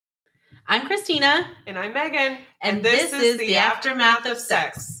I'm Christina. And I'm Megan. And this is the Aftermath of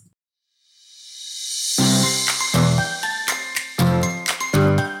Sex.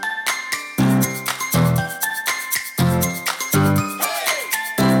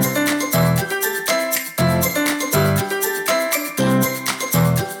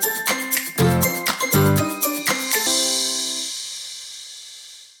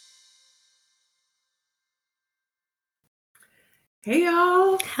 Hey,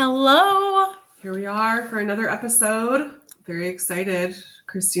 y'all. Hello. Here we are for another episode. Very excited.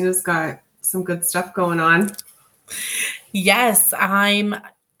 Christina's got some good stuff going on. Yes, I'm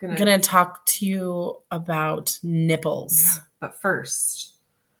gonna talk to you about nipples. Yeah, but first,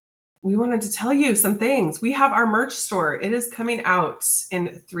 we wanted to tell you some things. We have our merch store. It is coming out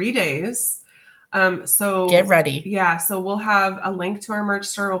in 3 days. So get ready. Yeah, so we'll have a link to our merch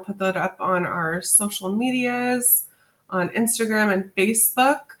store. We'll put that up on our social medias, on Instagram and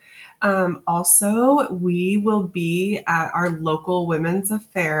Facebook. Also, we will be at our local women's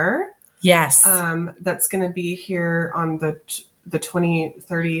affair. Yes. That's going to be here on the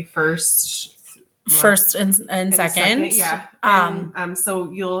 31st. First and second. Yeah. So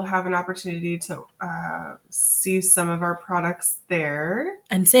you'll have an opportunity to see some of our products there.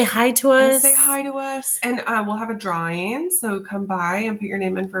 And say hi to us. And we'll have a drawing. So come by and put your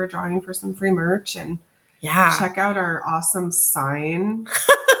name in for a drawing for some free merch. And check out our awesome sign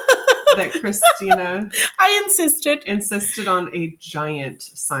that Christina insisted on a giant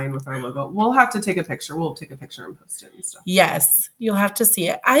sign with our logo. We'll have to take a picture. We'll take a picture and post it and stuff. Yes, you'll have to see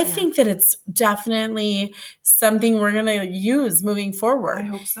it. I think that it's definitely something we're going to use moving forward. I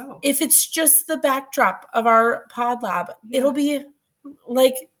hope so. If it's just the backdrop of our pod lab, it'll be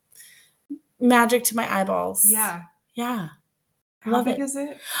like magic to my eyeballs. Yeah. Yeah. How big is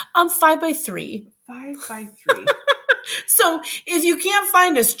it? 5x3. 5x3. So if you can't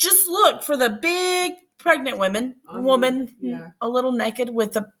find us, just look for the big pregnant woman, a little naked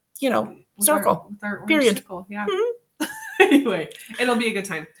with a, circle. With our period. Circle. Yeah. Mm-hmm. Anyway, it'll be a good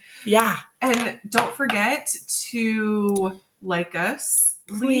time. Yeah. And don't forget to like us.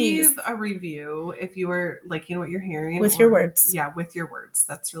 Please. Leave a review if you are liking what you're hearing. With your words. Yeah, with your words.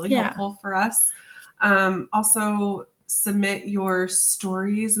 That's really helpful for us. Also, submit your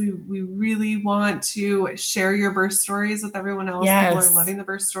stories. We really want to share your birth stories with everyone else. Yes. People are loving the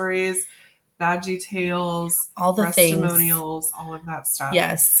birth stories, veggie tales, all the testimonials, all of that stuff.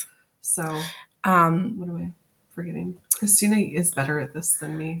 Yes. So, what am I forgetting? Christina is better at this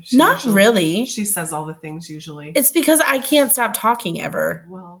than me. Really. She says all the things usually. It's because I can't stop talking ever.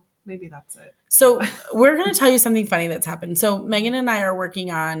 Well, maybe that's it. So we're going to tell you something funny that's happened. So Megan and I are working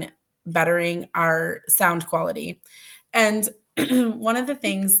on bettering our sound quality. And one of the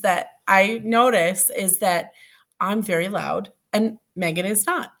things that I notice is that I'm very loud and Megan is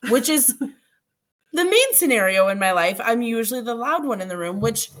not, which is the main scenario in my life. I'm usually the loud one in the room,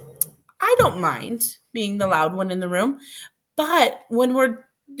 which I don't mind being the loud one in the room. But when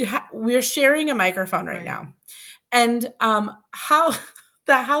we're sharing a microphone right now, and how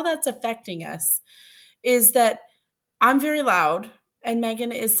that's affecting us is that I'm very loud and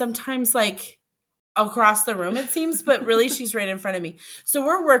Megan is sometimes like across the room, it seems, but really she's right in front of me. So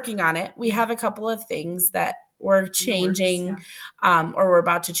we're working on it. We have a couple of things that we're changing, or we're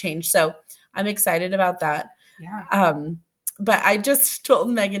about to change. So I'm excited about that. Yeah. But I just told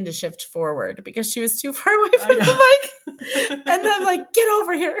Megan to shift forward because she was too far away from the mic. And I'm like, get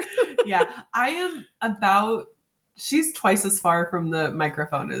over here. Yeah. I am she's twice as far from the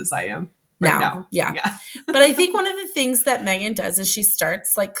microphone as I am. Now. Yeah. But I think one of the things that Megan does is she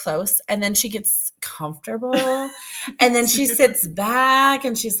starts like close and then she gets comfortable and then she sits back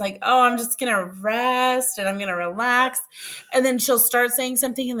and she's like, oh, I'm just going to rest and I'm going to relax. And then she'll start saying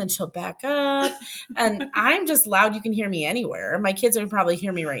something and then she'll back up. And I'm just loud. You can hear me anywhere. My kids would probably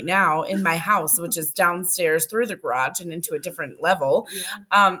hear me right now in my house, which is downstairs through the garage and into a different level.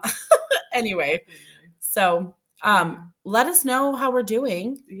 Yeah. Anyway, so let us know how we're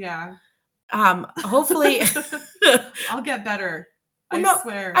doing. Yeah. Hopefully I'll get better. I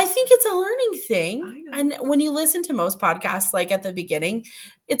swear. I think it's a learning thing. And when you listen to most podcasts, like at the beginning,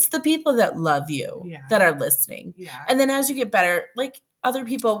 it's the people that love you that are listening. Yeah. And then as you get better, like other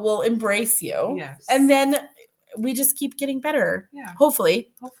people will embrace you. Yes. And then we just keep getting better. Yeah.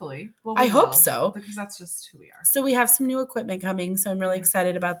 Hopefully. Well, I hope so. Because that's just who we are. So we have some new equipment coming. So I'm really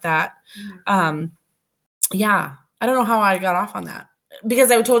excited about that. Yeah. I don't know how I got off on that.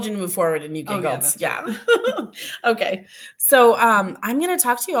 Because I told you to move forward and you giggled. Yeah. Okay. So I'm going to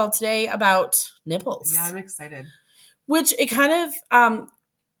talk to you all today about nipples. Yeah, I'm excited. Which it kind of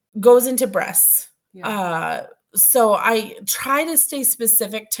goes into breasts. Yeah. So I try to stay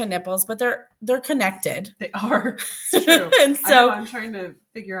specific to nipples, but they're connected. They are. It's true. And so I'm trying to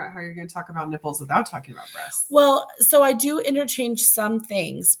figure out how you're going to talk about nipples without talking about breasts. Well, so I do interchange some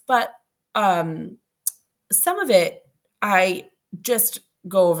things, but some of it I just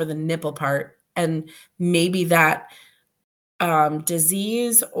go over the nipple part, and maybe that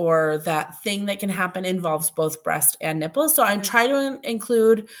disease or that thing that can happen involves both breast and nipples. So I try to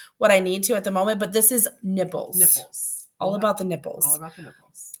include what I need to at the moment, but this is nipples. All about the nipples. All about the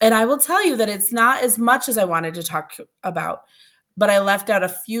nipples. And I will tell you that it's not as much as I wanted to talk about, but I left out a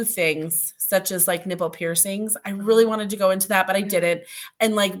few things, such as like nipple piercings. I really wanted to go into that, but I didn't.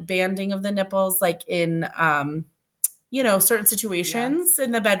 And like banding of the nipples, like in, certain situations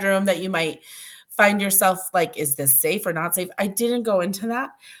in the bedroom that you might find yourself like, is this safe or not safe? I didn't go into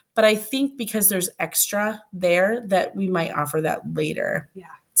that, but I think because there's extra there that we might offer that later. Yeah.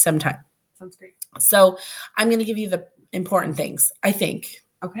 Sometime. Sounds great. So I'm going to give you the important things, I think.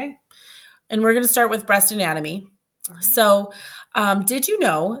 Okay. And we're going to start with breast anatomy. Right. So did you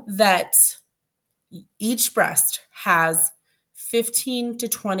know that each breast has 15 to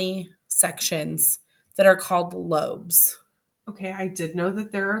 20 sections that are called lobes? Okay, I did know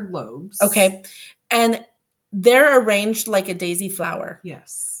that there are lobes. Okay. And they're arranged like a daisy flower.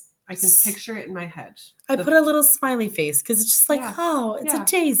 Yes. I can picture it in my head. I put a little smiley face because it's just like, it's a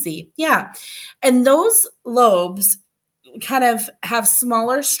daisy. Yeah. And those lobes kind of have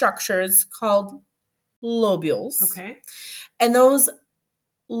smaller structures called lobules. Okay. And those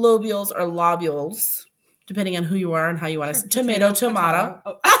lobules or lobules, depending on who you are and how you want to say tomato.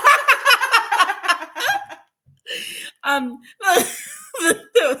 Oh.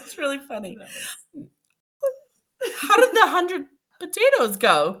 That was really funny. How did the 100 potatoes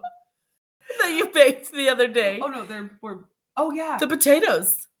go that you baked the other day? Oh no, the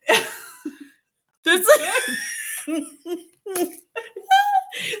potatoes. There's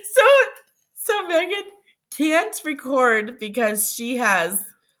so Megan can't record because she has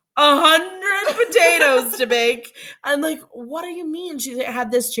 100 potatoes to bake. I'm like, what do you mean? She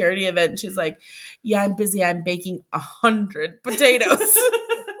had this charity event. She's like, yeah, I'm busy. I'm baking 100 potatoes.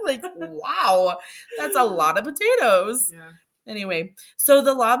 Like, wow, that's a lot of potatoes. Yeah. Anyway, so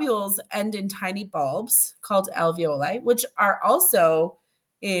the lobules end in tiny bulbs called alveoli, which are also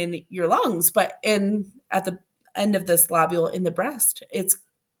in your lungs, but at the end of this lobule in the breast, it's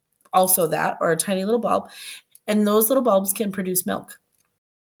also that, or a tiny little bulb. And those little bulbs can produce milk.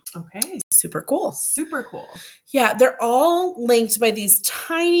 Okay. Super cool. Super cool. Yeah, they're all linked by these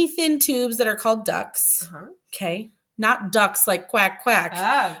tiny thin tubes that are called ducts. Uh-huh. Okay. Not ducks like quack, quack.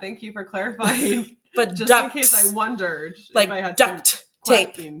 Ah, thank you for clarifying. But just ducts, in case I wondered like if I had duct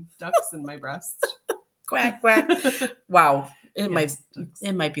tape. Ducks in my breast. Quack, quack. Wow. It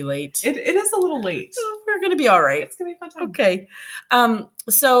might be late. It is a little late. We're going to be all right. It's going to be fun time. Okay.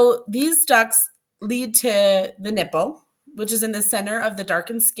 So these ducts lead to the nipple, which is in the center of the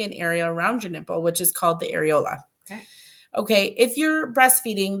darkened skin area around your nipple, which is called the areola. Okay. If you're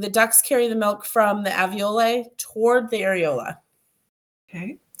breastfeeding, the ducts carry the milk from the alveoli toward the areola.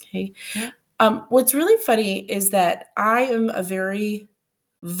 Okay. Yeah. What's really funny is that I am a very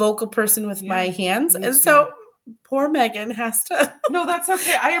vocal person with my hands. And so poor Megan has to. No, that's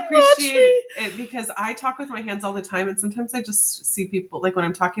okay. I appreciate it because I talk with my hands all the time. And sometimes I just see people, like when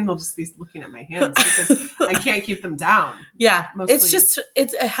I'm talking, they'll just be looking at my hands because I can't keep them down. Yeah. Mostly. It's just,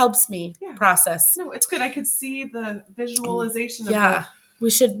 it helps me process. No, it's good. I could see the visualization of we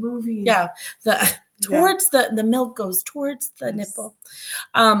should moving. Yeah. The milk goes towards the nipple.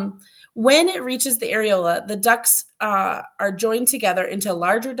 When it reaches the areola, the ducts are joined together into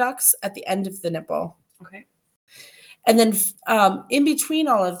larger ducts at the end of the nipple. Okay. And then in between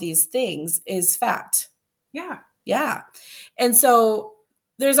all of these things is fat. Yeah. Yeah. And so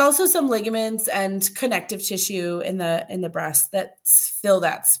there's also some ligaments and connective tissue in the breast that fill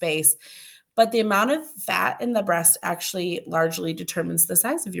that space. But the amount of fat in the breast actually largely determines the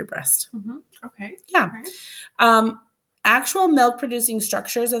size of your breast. Mm-hmm. Okay. Yeah. Okay. Actual milk-producing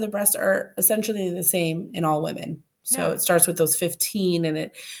structures of the breast are essentially the same in all women. So it starts with those 15 in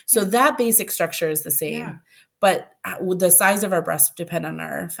it. So that basic structure is the same. Yeah. But the size of our breast depend on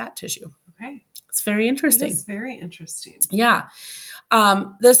our fat tissue. Okay. It's very interesting. It is very interesting. Yeah.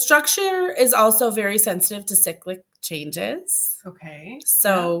 The structure is also very sensitive to cyclic changes. Okay.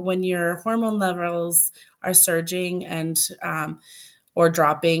 So when your hormone levels are surging and or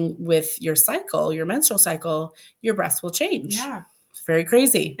dropping with your cycle, your menstrual cycle, your breast will change. Yeah. It's very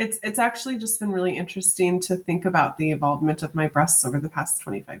crazy. It's actually just been really interesting to think about the involvement of my breasts over the past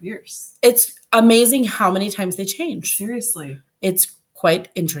 25 years. It's amazing how many times they change. Seriously. It's quite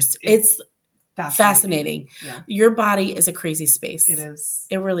interesting. It's Fascinating. Yeah. Your body is a crazy space. It is.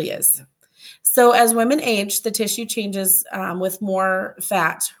 It really is. Yeah. So as women age, the tissue changes with more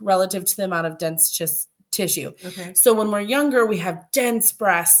fat relative to the amount of dense tissue. Okay. So when we're younger, we have dense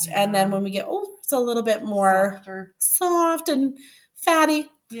breast. Yeah. And then when we get older, it's a little bit more soft and fatty,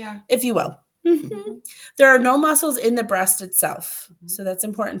 if you will. Mm-hmm. There are no muscles in the breast itself. Mm-hmm. So that's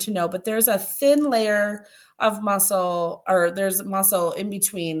important to know. But there's a thin layer of muscle, or there's muscle in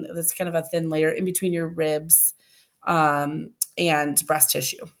between. That's kind of a thin layer in between your ribs and breast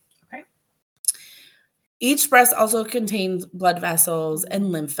tissue. Okay. Each breast also contains blood vessels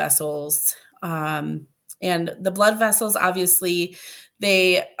and lymph vessels. And the blood vessels, obviously,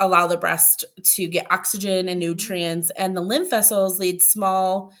 they allow the breast to get oxygen and nutrients. And the lymph vessels lead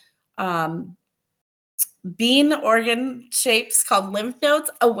small bean organ shapes called lymph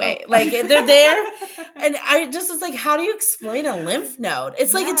nodes away. Like they're there. And I just was like, how do you explain a lymph node?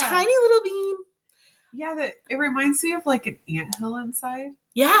 It's like a tiny little bean. Yeah, it reminds me of like an anthill inside.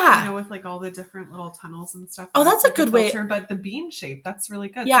 Yeah. With like all the different little tunnels and stuff. Oh, that's a good way. But the bean shape, that's really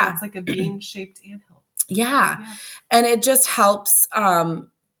good. Yeah. So it's like a bean shaped anthill. Yeah. And it just helps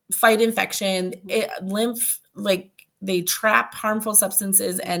fight infection. Lymph, like they trap harmful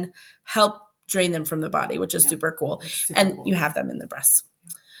substances and help drain them from the body, which is super cool. You have them in the breasts.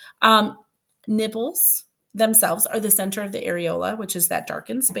 Nipples themselves are the center of the areola, which is that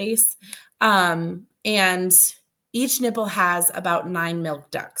darkened space. And each nipple has about 9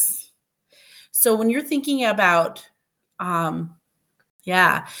 milk ducts. So when you're thinking about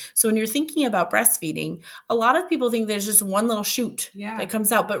so when you're thinking about breastfeeding, a lot of people think there's just one little chute that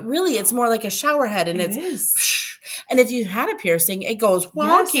comes out, but really it's more like a shower head, and it is. And if you had a piercing, it goes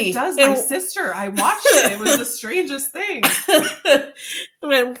wonky. Yes, it does. My sister, I watched it. It was the strangest thing. It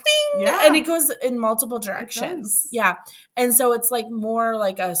went bing, and it goes in multiple directions. Yeah. And so it's like more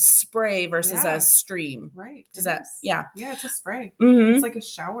like a spray versus a stream. Right. Does that? Yeah. Yeah, it's a spray. Mm-hmm. It's like a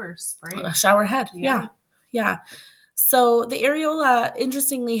shower spray. A shower head. Yeah. So the areola,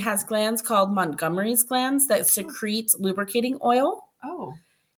 interestingly, has glands called Montgomery's glands that secrete lubricating oil. Oh.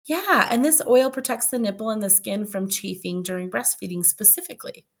 Yeah, and this oil protects the nipple and the skin from chafing during breastfeeding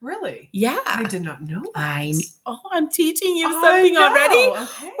specifically. Really? Yeah. I did not know that. I'm teaching you something already.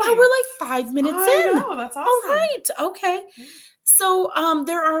 Okay. Wow, we're like 5 minutes in. I know, that's awesome. All right, okay. So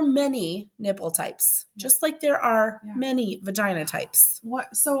there are many nipple types, just like there are many vagina types.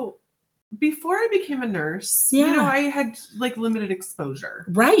 So before I became a nurse, I had like limited exposure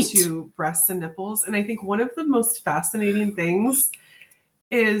to breasts and nipples. And I think one of the most fascinating things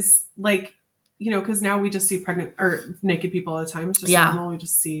is like, because now we just see pregnant or naked people all the time. It's just normal. We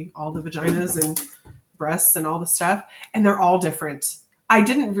just see all the vaginas and breasts and all the stuff, and they're all different. I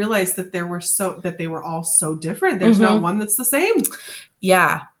didn't realize that they were all so different. There's not one that's the same.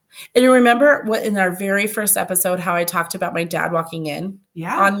 Yeah. And you remember what in our very first episode, how I talked about my dad walking in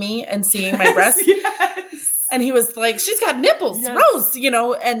on me and seeing my breasts? Yes. And he was like, she's got nipples, Rose,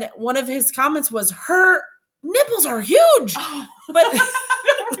 and one of his comments was, her nipples are huge. Oh. But I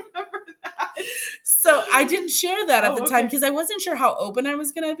remember that. So I didn't share that at the time because I wasn't sure how open I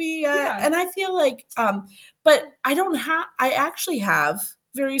was going to be. And I feel like, but I actually have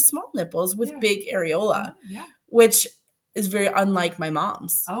very small nipples with big areola, which is very unlike my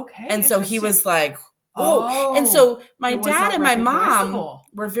mom's. Okay. And so he was like, oh. And so my dad and my mom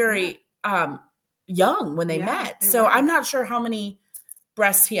were very young when they met. So I'm not sure how many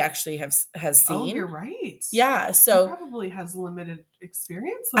breasts he actually has seen. Oh, you're right. Yeah. So he probably has limited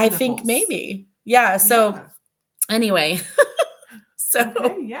experience with nipples. Think maybe. Yeah. So anyway. So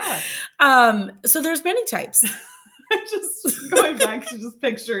so there's many types. I'm just going back to just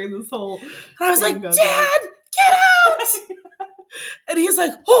picturing this whole. And I was like, Dad, get out! And he's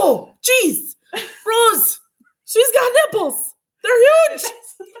like, oh, geez, Rose, she's got nipples. They're huge.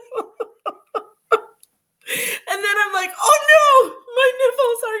 And then I'm like, oh no, my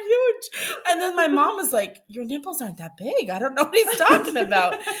nipples are huge. And then my mom was like, your nipples aren't that big. I don't know what he's talking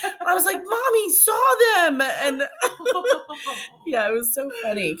about. And I was like, Mommy saw them. And yeah, it was so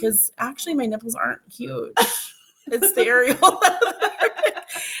funny because actually my nipples aren't huge. It's the areola.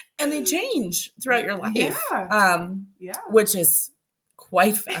 And they change throughout your life. Which is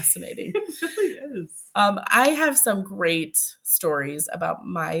quite fascinating. It really is. I have some great stories about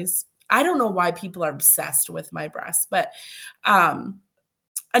I don't know why people are obsessed with my breasts, but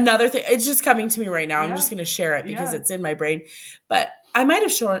another thing, it's just coming to me right now. I'm just going to share it because it's in my brain. But I might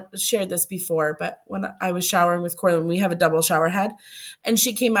have shared this before, but when I was showering with Corlin, we have a double shower head, and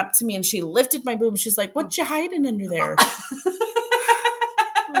she came up to me and she lifted my boob. She's like, what you hiding under there?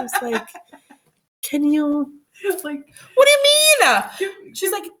 I was like, can you, like, what do you mean?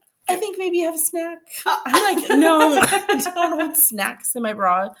 She's like, I think maybe you have a snack. I'm like, no, I don't hold snacks in my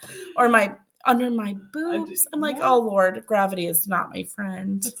bra or under my boobs. I'm like, oh Lord, gravity is not my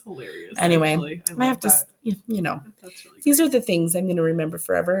friend. That's hilarious. Anyway, I have to, you know, these are the things I'm going to remember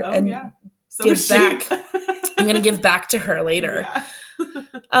forever and give back. I'm going to give back to her later.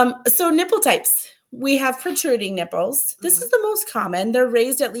 So nipple types. We have protruding nipples. This is the most common. They're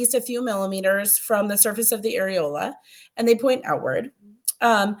raised at least a few millimeters from the surface of the areola, and they point outward.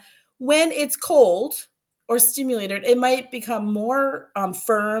 When it's cold or stimulated, it might become more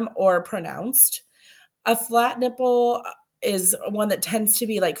firm or pronounced. A flat nipple is one that tends to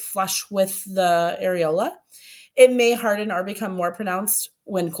be like flush with the areola. It may harden or become more pronounced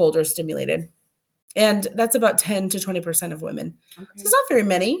when cold or stimulated. And that's about 10 to 20% of women. Okay. So it's not very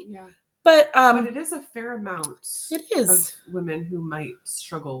many. Yeah. But it is a fair amount. It is. Of women who might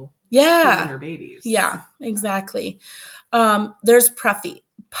struggle. Yeah. Having their babies. Yeah, exactly. There's puffy.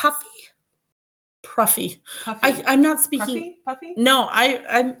 I'm not speaking. Puffy? No,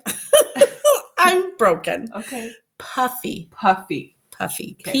 I'm I'm broken. Okay. Puffy. Okay.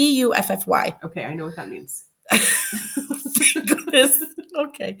 Puffy. Okay, I know what that means. Goodness.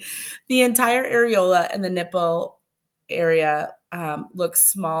 Okay. The entire areola and the nipple area looks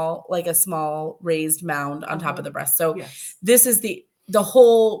small, like a small raised mound on top of the breast. So this is the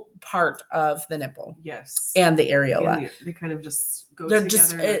whole part of the nipple. Yes. And the areola. And they kind of just go They're together.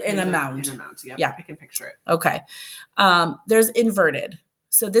 just in a mound. Yeah. I can picture it. Okay. There's inverted.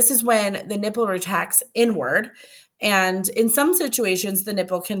 So this is when the nipple retracts inward. And in some situations, the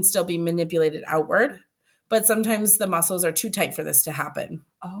nipple can still be manipulated outward. But sometimes the muscles are too tight for this to happen.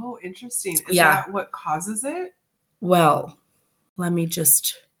 Oh, interesting. Is that what causes it? Well, let me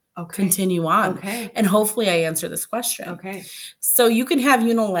just continue on. Okay. And hopefully I answer this question. Okay. So you can have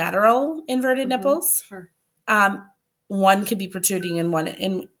unilateral inverted nipples. Sure. One could be protruding and one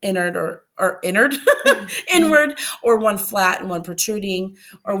inward, or one flat and one protruding,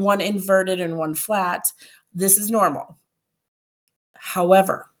 or one inverted and one flat. This is normal.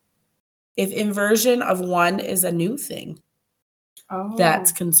 However, if inversion of one is a new thing,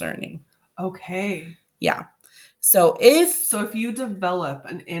 that's concerning. Okay. Yeah. So if you develop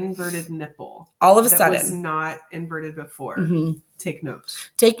an inverted nipple, all of a sudden was not inverted before, take note.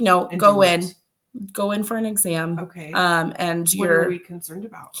 Take note. Go in for an exam. Okay. And what are we concerned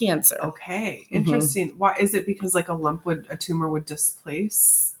about? Cancer. Okay. Interesting. Why is it? Because like a tumor would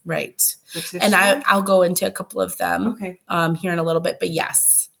displace right the tissue? And I'll go into a couple of them. Okay. Here in a little bit, but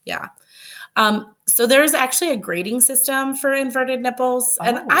yes. Yeah. So there's actually a grading system for inverted nipples.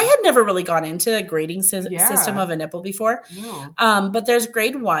 And I had never really gone into the grading system of a nipple before. No. But there's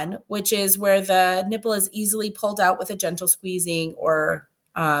grade 1, which is where the nipple is easily pulled out with a gentle squeezing or,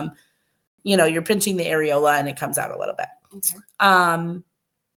 you're pinching the areola and it comes out a little bit. Okay.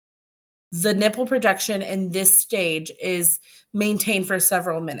 The nipple projection in this stage is maintained for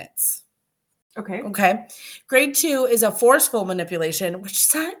several minutes. Okay. Grade 2 is a forceful manipulation, which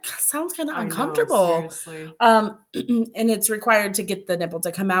sounds kind of uncomfortable. Seriously. And it's required to get the nipple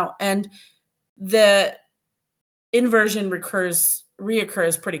to come out. And the inversion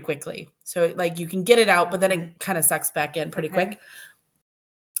reoccurs pretty quickly. So like you can get it out, but then it kind of sucks back in pretty quick.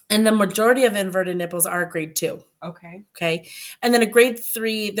 And the majority of inverted nipples are grade 2. Okay. And then a grade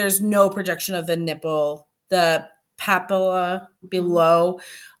 3, there's no projection of the nipple. The papilla below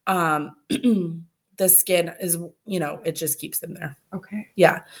the skin is, it just keeps them there. Okay.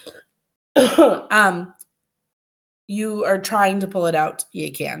 Yeah. You are trying to pull it out.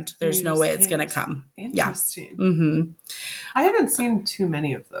 You can't. There's no way it's going to come. Interesting. Yeah. Mm-hmm. I haven't seen too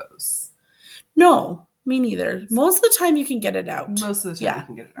many of those. No, me neither. Most of the time you can get it out. Most of the time you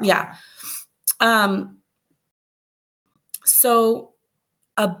can get it out. Yeah. So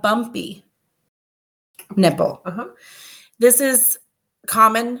a bumpy nipple. This is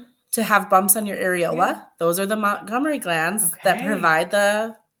common to have bumps on your areola. Yeah. Those are the Montgomery glands that provide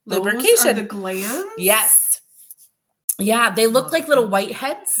the lubrication. Those are the glands? Yes. Yeah, they look like little white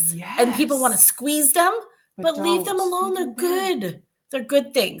heads. Yes. And people want to squeeze them, but leave them alone. They're good. They're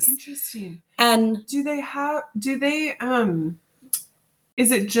good things. Interesting. And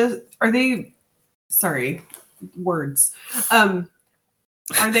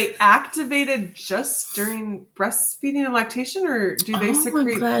are they activated just during breastfeeding and lactation, or do they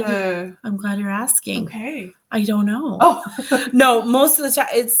secrete I'm glad you're asking. Okay. I don't know. Oh. No, most of the time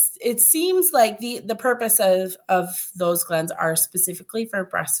it seems like the purpose of those glands are specifically for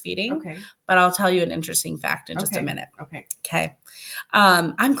breastfeeding. Okay. But I'll tell you an interesting fact in just a minute. Okay. Okay.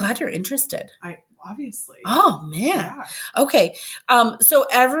 I'm glad you're interested. obviously. Oh man. Yeah. Okay. So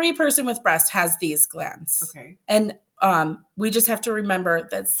every person with breast has these glands. Okay. And we just have to remember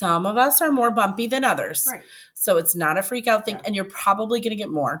that some of us are more bumpy than others. Right. So it's not a freak out thing. Yeah. And you're probably going to get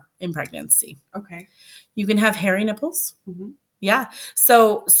more in pregnancy. Okay. You can have hairy nipples. Mm-hmm. Yeah.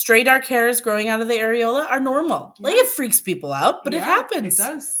 So stray dark hairs growing out of the areola are normal. Yeah. Like it freaks people out, but it happens. It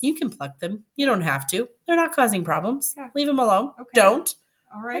does. You can pluck them. You don't have to. They're not causing problems. Yeah. Leave them alone. Okay. Don't.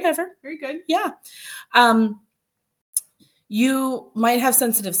 All right. Whatever. Very good. Yeah. You might have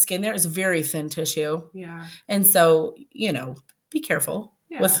sensitive skin. There is very thin tissue. Yeah. And so, be careful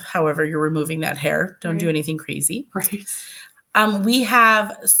with however you're removing that hair. Don't do anything crazy. Right. We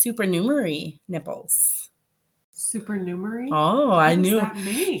have supernumerary nipples. Supernumerary? Oh, I knew. What does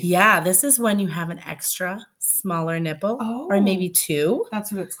that mean? Yeah, this is when you have an extra smaller nipple or maybe two.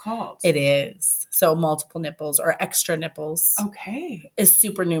 That's what it's called. It is. So multiple nipples or extra nipples. Okay. Is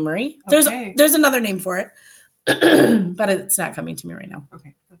supernumerary. Okay. There's another name for it, but it's not coming to me right now.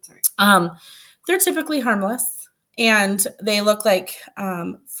 Okay, that's all right. They're typically harmless and they look like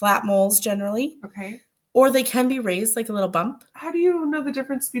flat moles generally. Okay. Or they can be raised like a little bump. How do you know the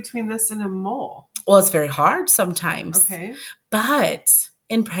difference between this and a mole? Well, it's very hard sometimes. Okay. But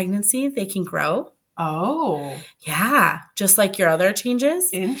in pregnancy, they can grow. Oh. Yeah. Just like your other changes.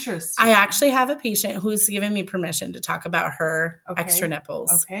 Interesting. I actually have a patient who's given me permission to talk about her extra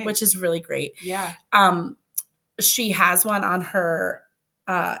nipples, which is really great. Yeah. She has one on her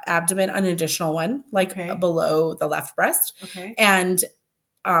abdomen, an additional one, like below the left breast. Okay. And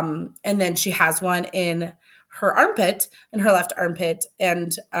then she has one in her armpit, in her left armpit,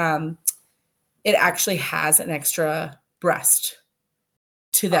 and it actually has an extra breast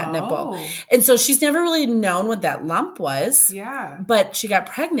to that nipple. And so she's never really known what that lump was. Yeah. But she got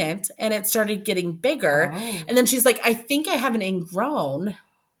pregnant and it started getting bigger. And then she's like, I think I have an ingrown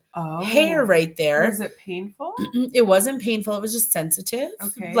hair right there. Was it painful? It wasn't painful. It was just sensitive.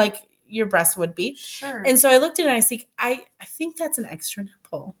 Okay. Like your breast would be. Sure. And so I looked at it and I was like, I think that's an extra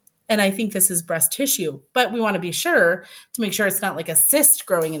nipple. And I think this is breast tissue. But we want to be sure to make sure it's not like a cyst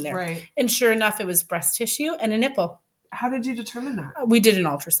growing in there. Right. And sure enough, it was breast tissue and a nipple. How did you determine that? We did an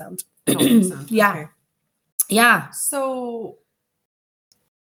ultrasound. Yeah. Okay. Yeah. So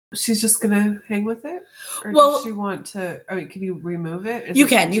she's just going to hang with it? Or does she want to, can you remove it? You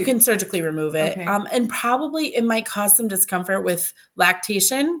can surgically remove it. Okay. And probably it might cause some discomfort with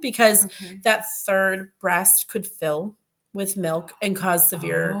lactation because that third breast could fill with milk and cause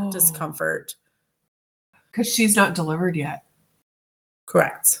severe discomfort. Because she's not delivered yet.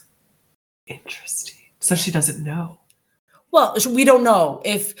 Correct. Interesting. So she doesn't know. Well, we don't know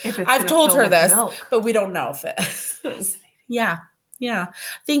if I've told her this, but we don't know if it. Yeah. Yeah.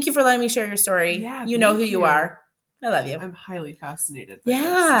 Thank you for letting me share your story. Yeah, you know who you are. I love you. I'm highly fascinated. Yeah.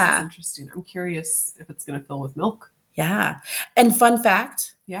 This is interesting. I'm curious if it's going to fill with milk. Yeah. And fun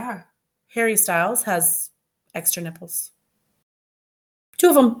fact. Yeah. Harry Styles has extra nipples. 2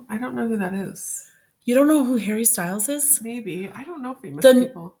 of them. I don't know who that is. You don't know who Harry Styles is? Maybe. I don't know famous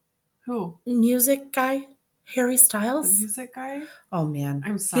people. Who? Music guy? Harry Styles? The music guy? Oh, man.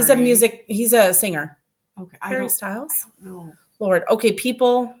 I'm sorry. He's a singer. Okay. Harry Styles? I don't know. Lord. Okay,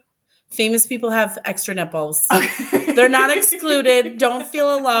 famous people have extra nipples. Okay. They're not excluded. Don't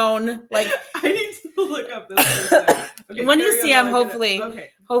feel alone. Like I need to look up this person. Okay, when you see him,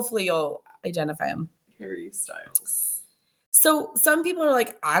 hopefully you'll identify him. Harry Styles. So some people are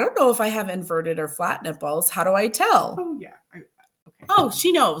like, I don't know if I have inverted or flat nipples. How do I tell? Oh, yeah. Oh,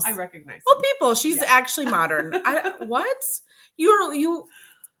 she knows. I recognize. Well, people, she's actually modern. What? You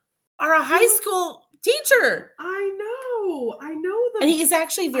are a high school teacher. I know. And he's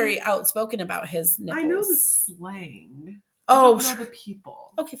actually very outspoken about his nipples. I know the slang. Oh, I don't know the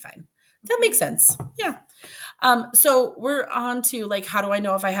people. Okay, fine. That makes sense. Yeah. So we're on to like, how do I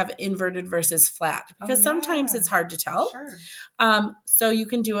know if I have inverted versus flat? Because sometimes it's hard to tell. Sure. So you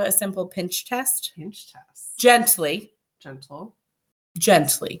can do a simple pinch test. Pinch test. Gently.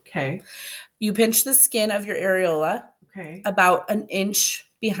 Gently. Okay. You pinch the skin of your areola. Okay. About an inch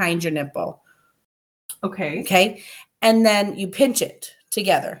behind your nipple. Okay. Okay. And then you pinch it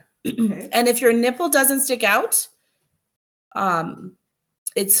together. Okay. And if your nipple doesn't stick out,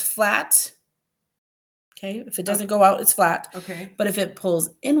 it's flat. Okay. If it doesn't go out, it's flat. Okay. But if it pulls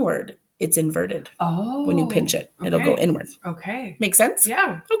inward, it's inverted. Oh. When you pinch it, it'll go inward. Okay. Make sense?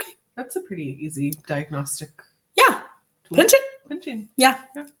 Yeah. Okay. That's a pretty easy diagnostic. Yeah. Pinch it. Pinching. Yeah.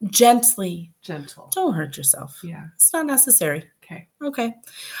 Gently. Gentle. Don't hurt yourself. Yeah. It's not necessary. Okay.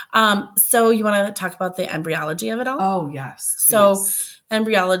 So you want to talk about the embryology of it all? Oh, yes. So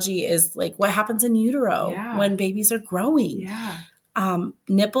embryology is like what happens in utero when babies are growing. Yeah.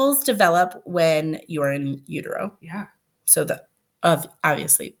 Nipples develop when you're in utero. Yeah. So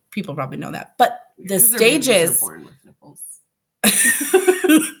obviously people probably know that, but the stages. Are born with nipples.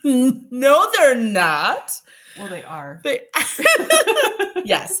 No, they're not. Well, they are.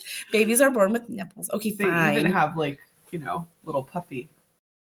 Yes, babies are born with nipples. Okay, they fine. Even have little puffy.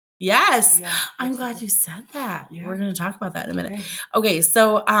 Yes, yeah, I'm glad you said that. Yeah. We're going to talk about that in a minute. Okay,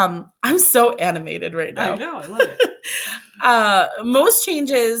 so I'm so animated right now. I know, I love it. Most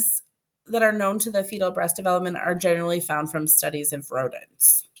changes that are known to the fetal breast development are generally found from studies of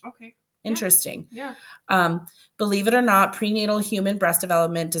rodents. Okay. Interesting. Yeah. Believe it or not, prenatal human breast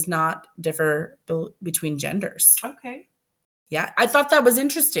development does not differ between genders. Okay. Yeah, I thought that was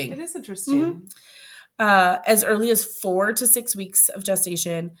interesting. It is interesting. Mm-hmm. As early as 4 to 6 weeks of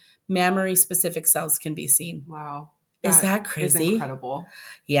gestation, mammary-specific cells can be seen. Wow. Is that crazy? Is incredible.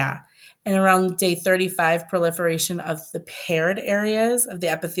 Yeah. And around day 35, proliferation of the paired areas of the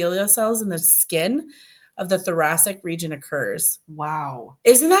epithelial cells in the skin of the thoracic region occurs. Wow.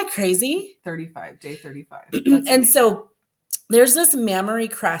 Isn't that crazy? Day 35. And so there's this mammary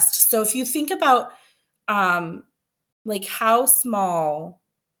crest. So if you think about like how small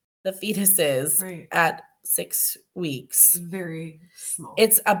the fetus is at 6 weeks. Very small.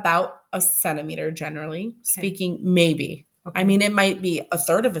 It's about a centimeter generally speaking, maybe. Okay. I mean, it might be a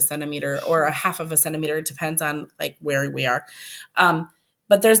third of a centimeter or a half of a centimeter. It depends on like where we are.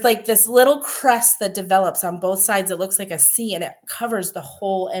 But there's like this little crest that develops on both sides. It looks like a C and it covers the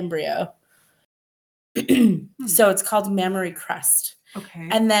whole embryo. So it's called mammary crest. Okay.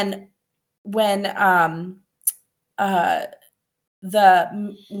 And then when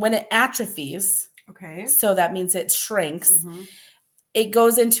when it atrophies, so that means it shrinks, it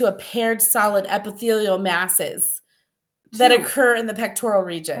goes into a paired solid epithelial masses that occur in the pectoral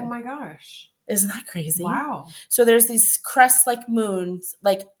region. Oh my gosh. Isn't that crazy? Wow. So there's these crest like moons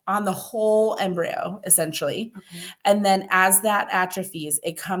like on the whole embryo essentially. Okay. And then as that atrophies,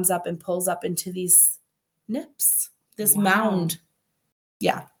 it comes up and pulls up into these nips, this mound.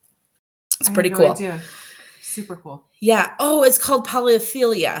 Yeah. It's pretty cool. Idea. Super cool. Yeah. Oh, it's called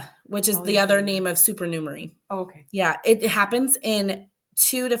polyphilia, which is the other name of supernumerary. Oh, okay. Yeah. It happens in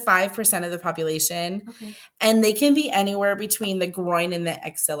 2 to 5% of the population. Okay. And they can be anywhere between the groin and the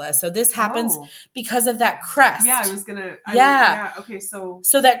axilla. So this happens because of that crest. Yeah, I was going to. Yeah. Okay. So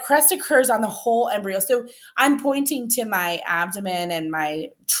that crest occurs on the whole embryo. So I'm pointing to my abdomen and my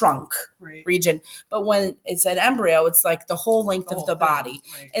trunk region. But when it's an embryo, it's like the whole length of the body.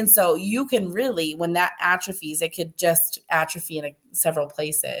 Right. And so you can really, when that atrophies, it could just atrophy in several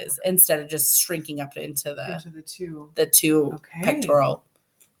places instead of just shrinking up into the two pectoral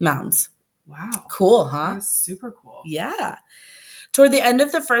mounds. Wow. Cool, huh? That's super cool. Yeah. Toward the end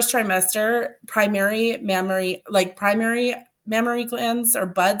of the first trimester, primary mammary glands or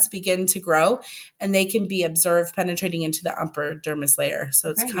buds begin to grow, and they can be observed penetrating into the upper dermis layer.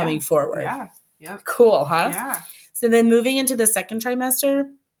 So it's coming forward. Yeah. Yep. Cool, huh? Yeah. So then moving into the second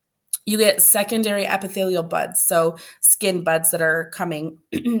trimester, you get secondary epithelial buds. So skin buds that are coming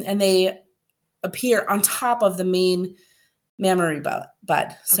and they appear on top of the main mammary bud.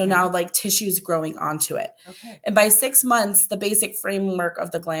 So now like tissue's growing onto it. Okay. And by 6 months, the basic framework of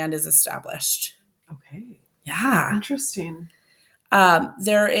the gland is established. Okay. Yeah. Interesting.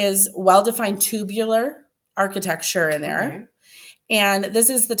 There is well-defined tubular architecture in there. Okay. And this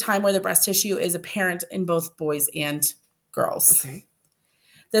is the time where the breast tissue is apparent in both boys and girls. Okay.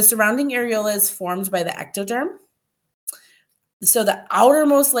 The surrounding areola is formed by the ectoderm. So the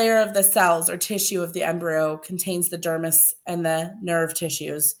outermost layer of the cells or tissue of the embryo contains the dermis and the nerve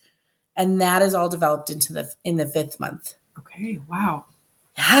tissues. And that is all developed in the 5th month. Okay. Wow.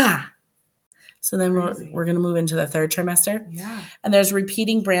 Yeah. So then we're going to move into the 3rd trimester. Yeah. And there's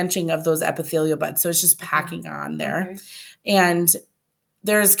repeating branching of those epithelial buds. So it's just packing on there. Okay. And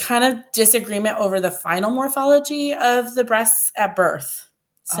there's kind of disagreement over the final morphology of the breasts at birth.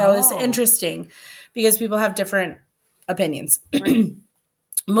 So it's interesting because people have different opinions. Right.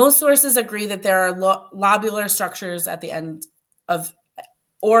 Most sources agree that there are lobular structures at the end of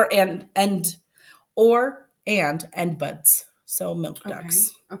end buds. So milk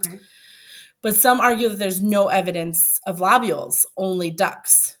ducts. Okay. But some argue that there's no evidence of lobules, only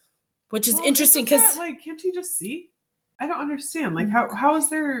ducts, which is interesting because can't you just see? I don't understand. Like how is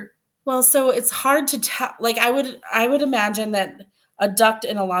there? Well, so it's hard to tell. Like I would imagine that a duct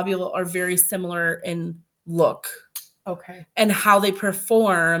and a lobule are very similar in look. Okay. And how they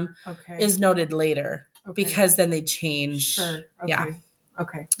perform is noted later because then they change. Sure. Okay. Yeah.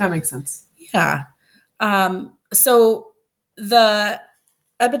 Okay. That makes sense. Yeah. So the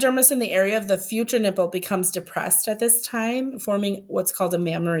epidermis in the area of the future nipple becomes depressed at this time, forming what's called a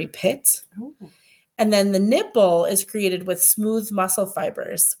mammary pit. Oh. And then the nipple is created with smooth muscle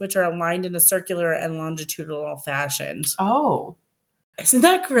fibers, which are aligned in a circular and longitudinal fashion. Oh. Isn't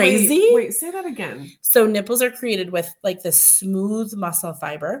that crazy? Wait, say that again. So nipples are created with like this smooth muscle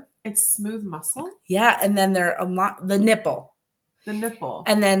fiber. It's smooth muscle? Yeah, and then they're the nipple. The nipple.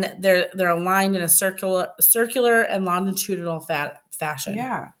 And then they're aligned in a circular and longitudinal fashion.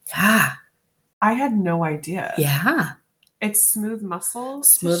 Yeah. Yeah. I had no idea. Yeah. It's smooth muscle.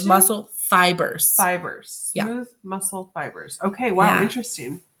 Smooth tissue? muscle fibers. Fibers. Yeah. Smooth muscle fibers. Okay. Wow. Yeah.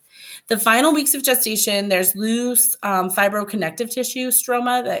 Interesting. The final weeks of gestation, there's loose fibroconnective tissue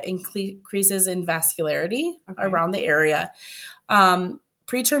stroma that increases in vascularity around the area.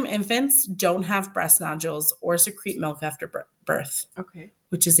 Preterm infants don't have breast nodules or secrete milk after birth. Okay.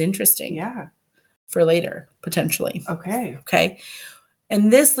 Which is interesting. Yeah. For later, potentially. Okay. Okay.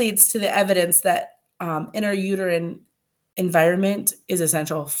 And this leads to the evidence that intrauterine environment is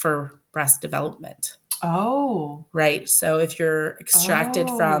essential for breast development. Oh. Right. So if you're extracted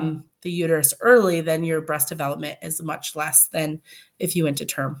from the uterus early, then your breast development is much less than if you went to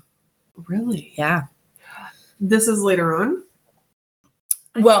term. Really? Yeah. This is later on?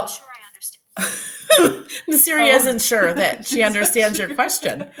 Well, sure I understand. Miss Siri isn't sure that she understands your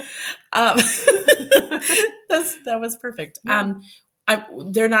question. That was perfect. Yeah.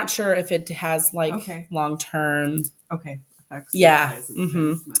 They're not sure if it has like long-term effects. Yeah.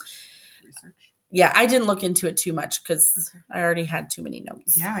 Mm-hmm. Yeah, I didn't look into it too much because I already had too many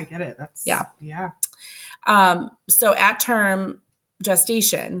notes. Yeah, I get it. Yeah. Yeah. So at term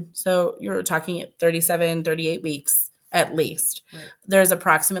gestation, so you're talking at 37, 38 weeks at least. Right. There's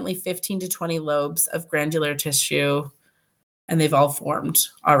approximately 15 to 20 lobes of glandular tissue, and they've all formed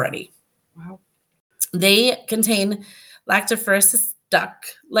already. Wow. They contain lactiferous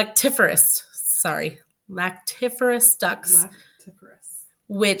ducts,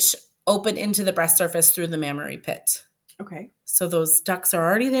 which open into the breast surface through the mammary pit. Okay. So those ducts are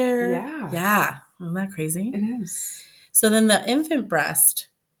already there. Yeah. Yeah. Isn't that crazy? It is. So then the infant breast,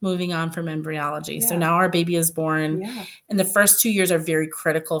 moving on from embryology. Yeah. So now our baby is born. Yeah. And the first 2 years are very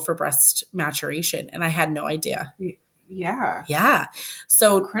critical for breast maturation. And I had no idea. Yeah. Yeah.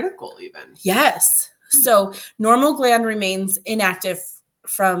 So critical even. Yes. So normal gland remains inactive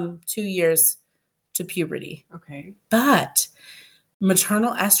from 2 years to puberty. Okay. But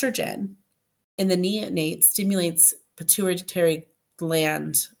maternal estrogen in the neonate stimulates pituitary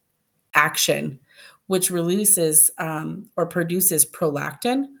gland action, which releases or produces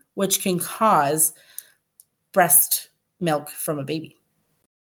prolactin, which can cause breast milk from a baby.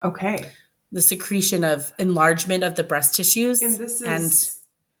 Okay. The secretion of enlargement of the breast tissues. And this is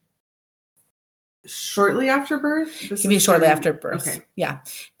shortly after birth? It can be shortly after birth. Okay. Yeah.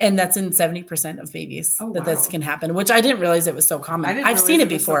 And that's in 70% of babies that this can happen, which I didn't realize it was so common. I've seen it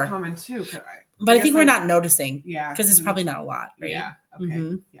before. So common too. But I think we're not noticing. Yeah. Because it's probably not a lot, right? Yeah. Okay.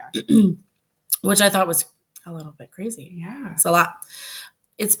 Mm-hmm. Yeah. Which I thought was a little bit crazy. Yeah. It's a lot.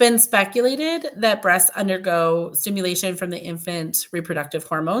 It's been speculated that breasts undergo stimulation from the infant reproductive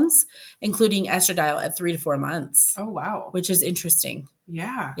hormones, including estradiol at 3 to 4 months. Oh, wow. Which is interesting.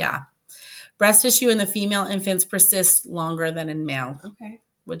 Yeah. Yeah. Breast tissue in the female infants persists longer than in male. Okay.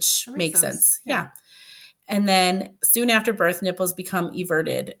 Which makes sense. Yeah. And then soon after birth, nipples become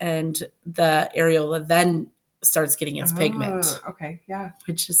everted and the areola then starts getting its pigment. Okay. Yeah.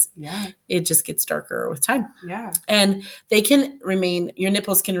 Which is, it just gets darker with time. Yeah. And your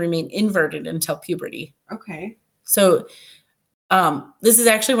nipples can remain inverted until puberty. Okay. So this is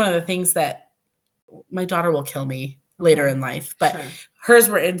actually one of the things that my daughter will kill me later in life, but hers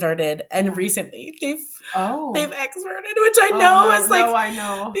were inverted, and recently they've exverted, which I know is like, I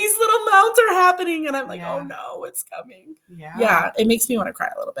know these little mounts are happening, and I'm like, oh no, it's coming. Yeah, it makes me want to cry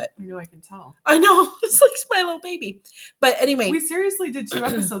a little bit. I know, I can tell. I know, it's like my little baby. But anyway, we seriously did 2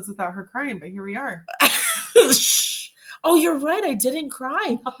 episodes without her crying, but here we are. Oh, you're right. I didn't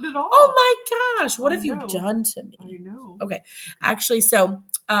cry. Not at all. Oh my gosh, what have you done to me? I know. Okay, actually, so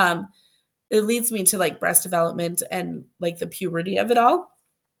it leads me to like breast development and like the puberty of it all.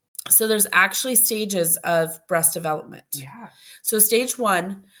 So there's actually stages of breast development. Yeah. So stage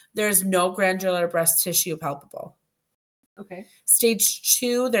 1, there's no glandular breast tissue palpable. Okay. Stage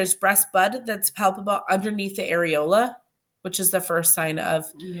 2, there's breast bud that's palpable underneath the areola, which is the first sign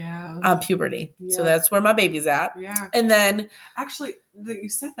of puberty. Yeah. So that's where my baby's at. Yeah. And then actually, you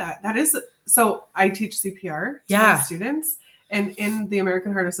said that is, so I teach CPR to my students. And in the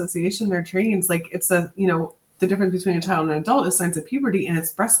American Heart Association, their trainings, like it's the difference between a child and an adult is signs of puberty, and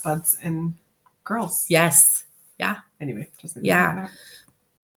it's breast buds in girls. Yes. Yeah. Anyway, just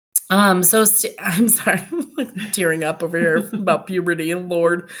I'm sorry, I'm tearing up over here about puberty.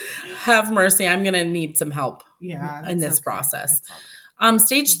 Lord, have mercy. I'm going to need some help in this process.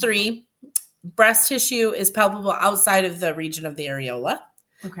 Stage 3, breast tissue is palpable outside of the region of the areola.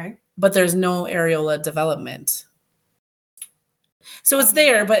 Okay. But there's no areola development. So it's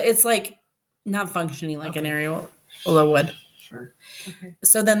there, but it's like not functioning like an areola would. Sure. Okay.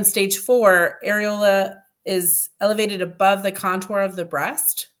 So then stage 4, areola is elevated above the contour of the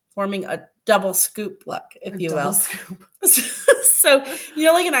breast, forming a double scoop look, if you will. Scoop. So,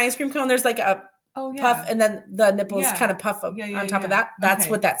 like an ice cream cone, there's like a puff, and then the nipples kind of puff up on top of that. That's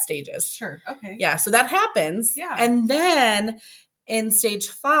what that stage is. Sure. Okay. Yeah. So that happens. Yeah. And then in stage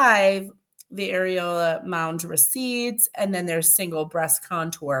 5, the areola mound recedes, and then there's single breast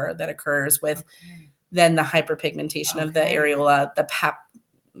contour that occurs with then the hyperpigmentation of the areola, the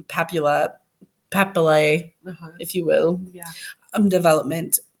papillae, if you will,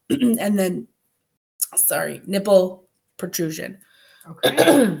 development, and then, nipple protrusion.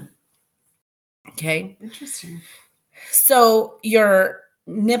 Okay. Okay. Interesting. So your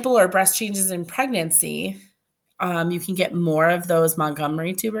nipple or breast changes in pregnancy, you can get more of those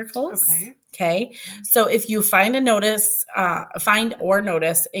Montgomery tubercles. Okay. So if you find or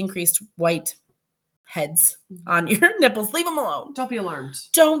notice increased white heads on your nipples, leave them alone. Don't be alarmed.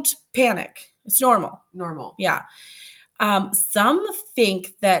 Don't panic. It's normal. Yeah. Some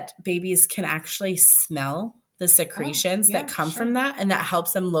think that babies can actually smell the secretions that come from that, and that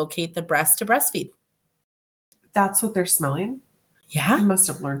helps them locate the breast to breastfeed. That's what they're smelling? Yeah. I must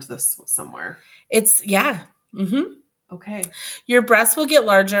have learned this somewhere. Mm-hmm. Okay. Your breasts will get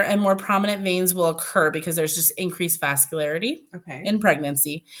larger and more prominent veins will occur because there's just increased vascularity in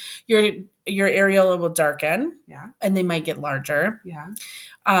pregnancy. Your areola will darken. Yeah. And they might get larger. Yeah.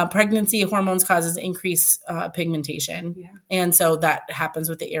 Pregnancy hormones causes increased pigmentation. Yeah. And so that happens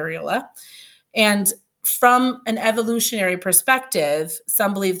with the areola. And from an evolutionary perspective,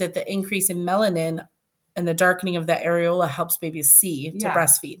 some believe that the increase in melanin and the darkening of the areola helps babies see to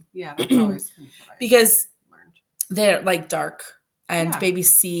breastfeed. Yeah, that's always because they're like dark and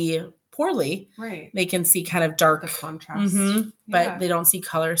babies see poorly. Right. They can see kind of dark. The contrast. But they don't see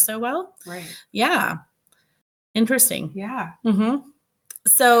color so well. Right. Yeah. Interesting. Yeah.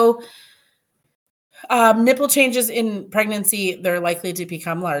 So nipple changes in pregnancy, they're likely to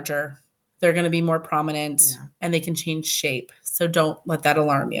become larger. They're going to be more prominent and they can change shape. So don't let that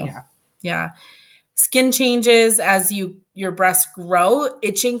alarm you. Yeah. Skin changes as your breasts grow.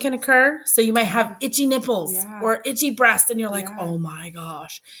 Itching can occur. So you might have itchy nipples or itchy breasts and you're like, oh my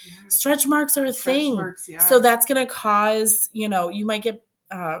gosh. Stretch marks are a thing. So that's going to cause, you might get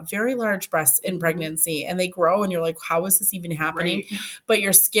very large breasts in pregnancy and they grow and you're like, how is this even happening? Right. But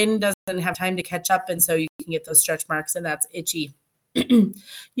your skin doesn't have time to catch up. And so you can get those stretch marks and that's itchy.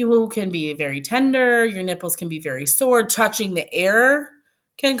 You can be very tender. Your nipples can be very sore. Touching the air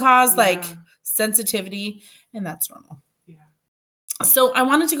can cause sensitivity, and that's normal. Yeah. So I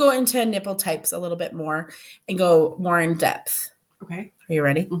wanted to go into nipple types a little bit more and go more in depth. Okay. Are you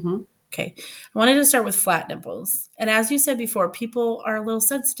ready? Mm-hmm. Okay. I wanted to start with flat nipples. And as you said before, people are a little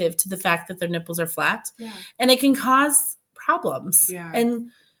sensitive to the fact that their nipples are flat. Yeah. And it can cause problems. Yeah. And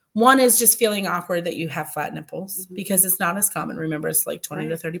one is just feeling awkward that you have flat nipples because it's not as common. Remember, it's like 20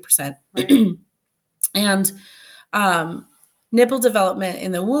 to 30%. Right. And nipple development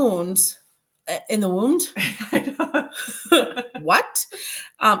in the wound. In the womb? What?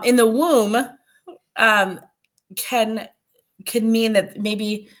 In the womb can mean that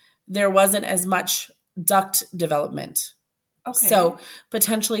maybe there wasn't as much duct development. Okay. So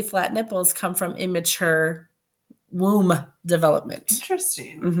potentially flat nipples come from immature womb development.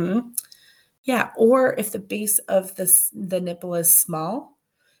 Interesting. Yeah. Or if the base of the nipple is small,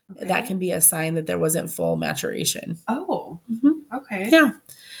 that can be a sign that there wasn't full maturation. Oh. Okay. Yeah.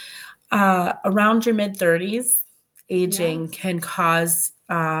 Around your mid-30s, aging can cause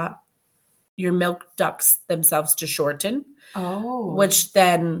your milk ducts themselves to shorten, which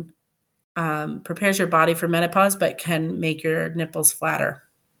then prepares your body for menopause, but can make your nipples flatter.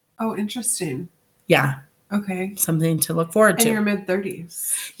 Oh, interesting. Yeah. Okay. Something to look forward to. In your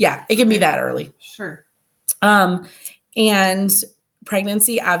mid-30s. Yeah, it can be that early. Sure. And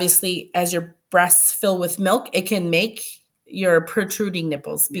pregnancy, obviously, as your breasts fill with milk, it can make your protruding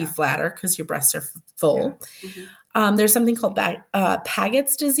nipples be flatter because your breasts are full. Yeah. There's something called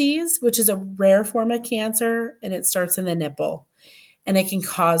Paget's disease, which is a rare form of cancer, and it starts in the nipple, and it can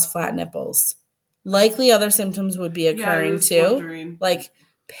cause flat nipples. Likely other symptoms would be occurring too, wondering. Like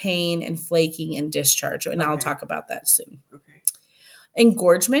pain and flaking and discharge, and I'll talk about that soon. Okay.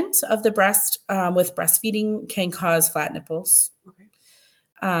 Engorgement of the breast with breastfeeding can cause flat nipples. Okay.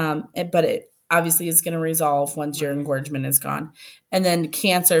 But it obviously is going to resolve once your engorgement is gone. And then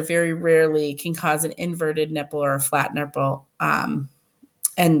cancer very rarely can cause an inverted nipple or a flat nipple.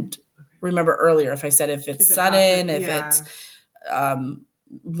 And remember earlier, if I said if it's sudden, if it's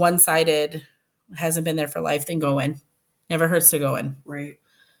one-sided, hasn't been there for life, then go in. Never hurts to go in. Right.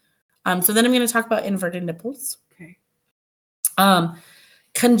 So then I'm going to talk about inverted nipples. Okay.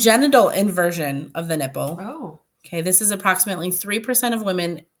 Congenital inversion of the nipple. Oh. Okay. This is approximately 3% of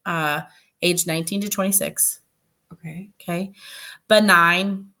women age 19 to 26. Okay. Okay.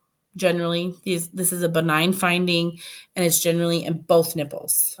 Benign. Generally, this is a benign finding, and it's generally in both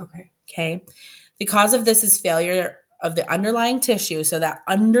nipples. Okay. Okay. The cause of this is failure of the underlying tissue, so that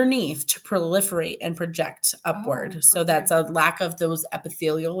underneath to proliferate and project upward. So that's a lack of those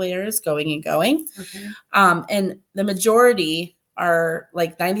epithelial layers going and going. Okay. And the majority are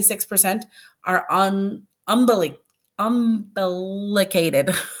like 96% are umbilicated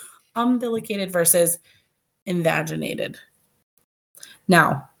versus invaginated.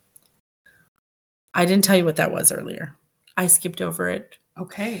 Now, I didn't tell you what that was earlier. I skipped over it.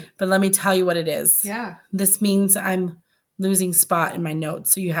 Okay. But let me tell you what it is. Yeah. This means I'm losing spot in my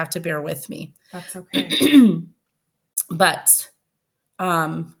notes, so you have to bear with me. That's okay. But,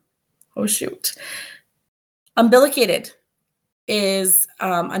 oh shoot. Umbilicated is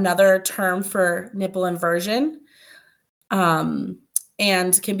another term for nipple inversion, and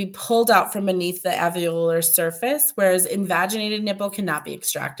can be pulled out from beneath the alveolar surface, whereas invaginated nipple cannot be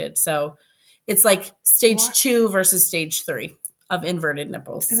extracted. So it's like stage 2 versus stage 3 of inverted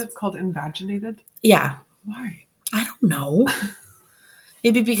nipples. Is it called invaginated? Yeah. Why? I don't know.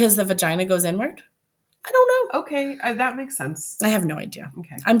 Maybe because the vagina goes inward? I don't know. Okay. That makes sense. I have no idea.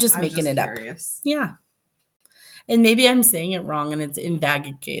 Okay. I'm just making it curious. up. Yeah. And maybe I'm saying it wrong and it's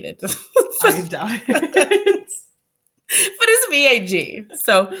invaginated. I doubt it. But it's VAG.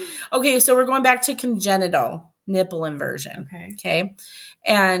 So, okay. So we're going back to congenital nipple inversion. Okay.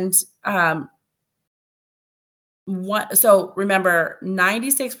 And, so remember,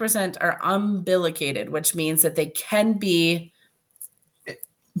 96% are umbilicated, which means that they can be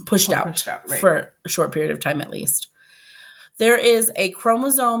pushed out right, for a short period of time at least. There is a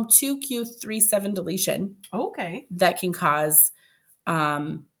chromosome 2q37 deletion. Okay. That can cause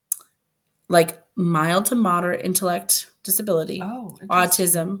like mild to moderate intellect disability,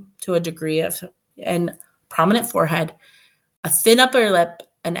 autism to a degree of, and prominent forehead, a thin upper lip,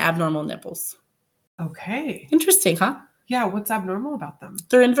 and abnormal nipples. Okay. Interesting, huh? Yeah. What's abnormal about them?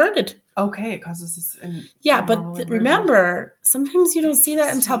 They're inverted. Okay. It causes this. But remember, sometimes you don't see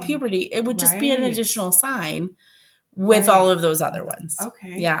that until puberty. It would just be an additional sign with all of those other ones.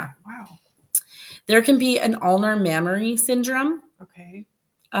 Okay. Yeah. Wow. There can be an ulnar mammary syndrome. Okay.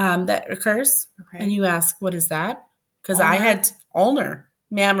 That occurs. Okay. And you ask, what is that? Because I had ulnar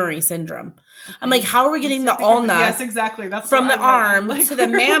mammary syndrome. Okay. I'm like, how are we getting the ulna? Yes, exactly. That's from the arm to the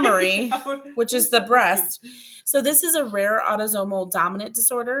mammary, which is the breast. So this is a rare autosomal dominant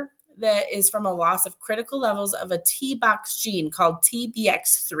disorder that is from a loss of critical levels of a T-box gene called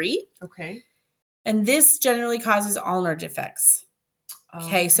TBX3. Okay. And this generally causes ulnar defects.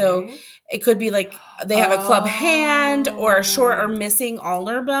 Okay, so it could be like they have a club hand or a short or missing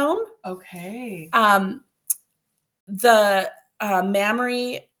ulnar bone. Okay. The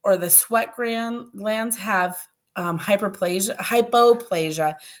mammary or the sweat glands have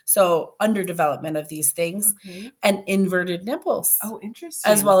hypoplasia, so underdevelopment of these things, and inverted nipples. Oh,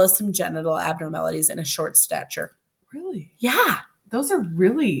 interesting. As well as some genital abnormalities and a short stature. Really? Yeah. Those are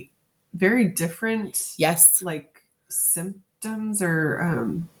really very different. Yes. Like symptoms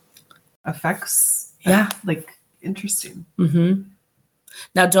or effects. Yeah. Like interesting. Mm-hmm.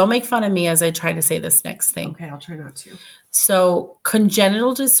 Now, don't make fun of me as I try to say this next thing. Okay, I'll try not to. So,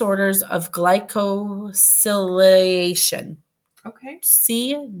 congenital disorders of glycosylation. Okay.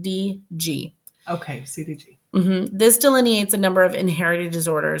 CDG. Okay, CDG. Mm-hmm. This delineates a number of inherited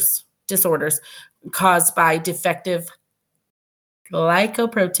disorders caused by defective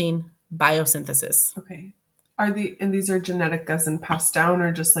glycoprotein biosynthesis. Okay. And these are genetic as in passed down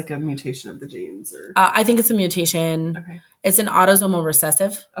or just like a mutation of the genes? Or I think it's a mutation. Okay. It's an autosomal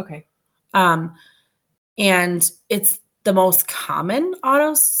recessive. Okay. And it's the most common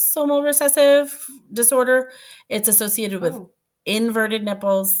autosomal recessive disorder. It's associated with inverted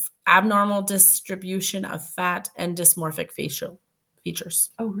nipples, abnormal distribution of fat, and dysmorphic facial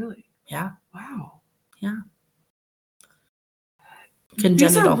features. Oh, really? Yeah. Wow. Yeah.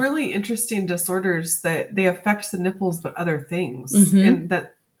 Congenital. These are really interesting disorders that they affect the nipples, but other things, and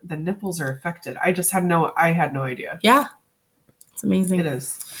that the nipples are affected. I had no idea. Yeah. It's amazing. It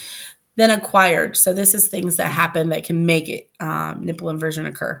is. Then acquired. So this is things that happen that can make it nipple inversion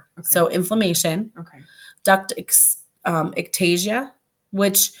occur. Okay. So inflammation, duct ectasia,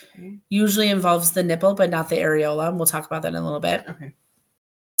 which usually involves the nipple, but not the areola. We'll talk about that in a little bit. Okay.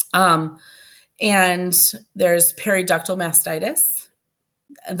 And there's periductal mastitis.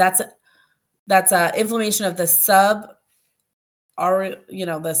 That's inflammation of the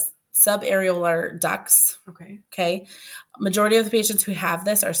subareolar ducts. Okay. Majority of the patients who have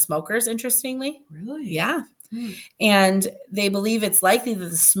this are smokers, interestingly. Really? Yeah. And they believe it's likely that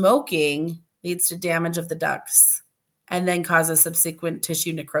the smoking leads to damage of the ducts and then causes subsequent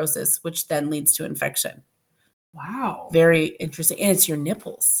tissue necrosis, which then leads to infection. Wow. Very interesting. And it's your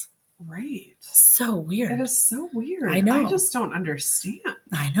nipples. Right. So weird. That is so weird. I know. I just don't understand.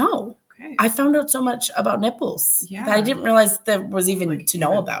 I know. Okay. I found out so much about nipples that I didn't realize there was even to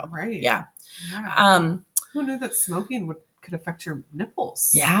know about. Right. Yeah. Who knew that smoking could affect your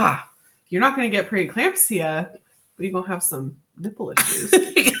nipples? Yeah. You're not going to get preeclampsia, but you're going to have some nipple issues.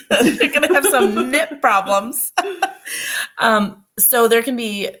 You're going to have some nip problems. So there can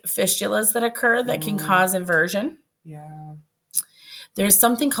be fistulas that occur that can cause inversion. Yeah. There's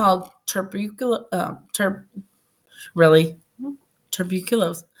something called tuberculosis.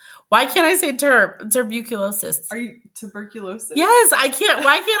 Why can't I say tuberculosis? Are you tuberculosis? Yes, I can't.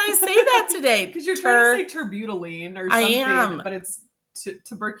 Why can't I say that today? Because you're trying to say terbutaline or something. I am. But it's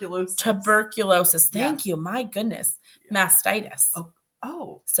tuberculosis. Tuberculosis. Thank you. My goodness. Mastitis.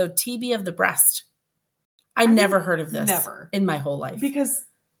 Oh. So TB of the breast. I never heard of this. Never. In my whole life. Because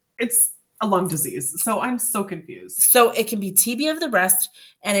it's a lung disease. So I'm so confused. So it can be TB of the breast,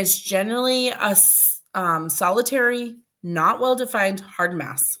 and it's generally a solitary, not well-defined hard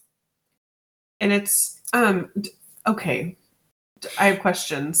mass. And it's, okay. I have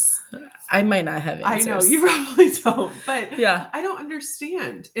questions. I might not have answers. I know, you probably don't, but yeah. I don't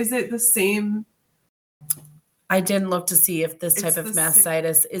understand. Is it the same? I didn't look to see if this type of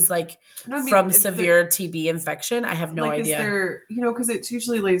mastitis is from severe TB infection. I have no idea. Is there, because it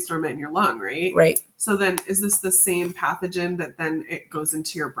usually lays dormant in your lung, right? Right. So then is this the same pathogen that then it goes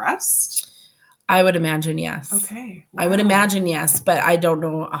into your breast? I would imagine yes. Okay. Wow. I would imagine yes, but I don't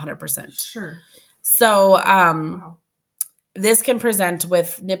know 100%. Sure. So this can present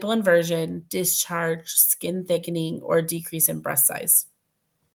with nipple inversion, discharge, skin thickening, or decrease in breast size.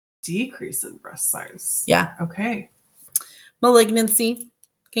 Decrease in breast size. Yeah. Okay. Malignancy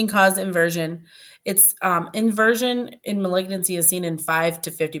can cause inversion. It's inversion in malignancy is seen in 5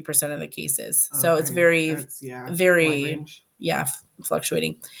 to 50% of the cases. Okay. So it's very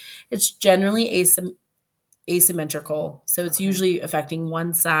fluctuating. It's generally asymmetrical. So it's usually affecting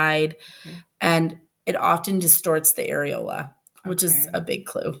one side, and it often distorts the areola, which is a big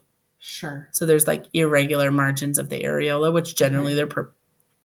clue. Sure. So there's irregular margins of the areola, which generally they're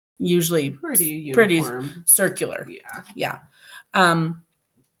usually pretty circular. Yeah.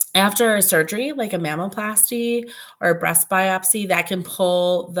 After a surgery, like a mammoplasty or a breast biopsy, that can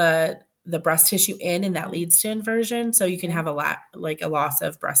pull the breast tissue in, and that leads to inversion. So you can have a loss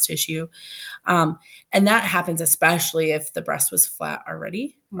of breast tissue. And that happens especially if the breast was flat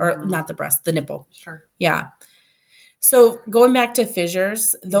already, or not the breast, the nipple. Sure. Yeah. So going back to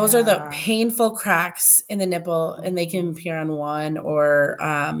fissures, those are the painful cracks in the nipple, and they can appear on one or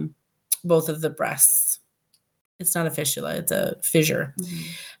both of the breasts. It's not a fistula, it's a fissure. Mm-hmm.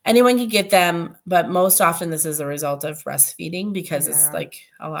 Anyone can get them, but most often this is a result of breastfeeding because it's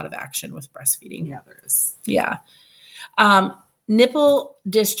a lot of action with breastfeeding. Yeah, there is. Yeah. Nipple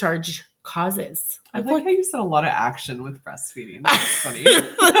discharge causes. I like how you said a lot of action with breastfeeding. That's funny.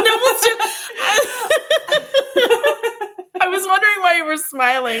 I was wondering why you were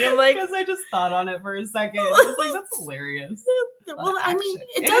smiling. I'm like, because I just thought on it for a second. I was like, that's hilarious. Well, I mean,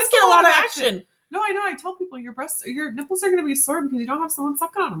 it does get a lot of action. No, I know. I tell people your nipples are going to be sore because you don't have someone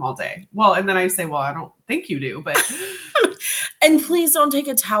sucking on them all day. Well, and then I say, well, I don't think you do, but. And please don't take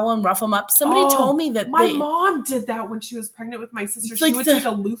a towel and rough them up. Somebody told me that my mom did that when she was pregnant with my sister. She would take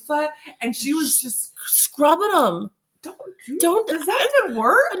a loofah and she was just scrubbing them. Don't. Does that even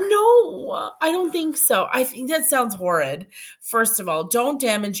work? No, I don't think so. I think that sounds horrid. First of all, don't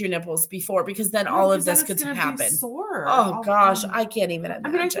damage your nipples before, because then all of this could happen. Sore. Oh gosh, I can't even imagine. I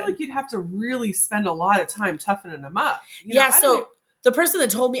mean, I feel like you'd have to really spend a lot of time toughening them up. So the person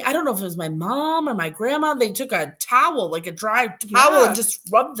that told me, I don't know if it was my mom or my grandma, they took a towel, like a dry towel, and just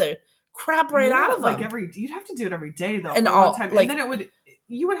rubbed the crap right out of them. You'd have to do it every day though. And all time, and then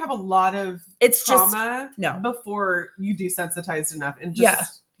you would have a lot of trauma before you desensitized enough. And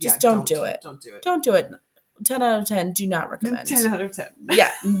just don't do it. Don't do it. Don't do it. 10 out of 10, do not recommend. 10 out of 10.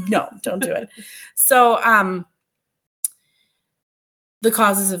 Yeah, no, don't do it. So, The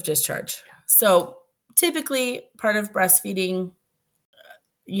causes of discharge. So typically part of breastfeeding,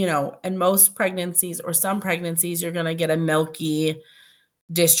 in most pregnancies or some pregnancies, you're going to get a milky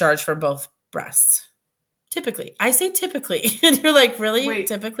discharge for both breasts. Typically. I say typically. And you're like, really? Wait,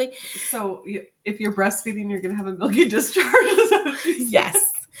 typically? So if you're breastfeeding, you're going to have a milky discharge? Yes.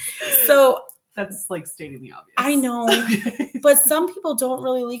 So that's like stating the obvious. I know. But some people don't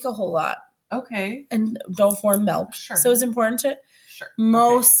really leak a whole lot. Okay. And don't form milk. Sure. So it's important to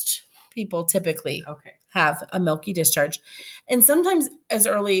most people typically have a milky discharge. And sometimes as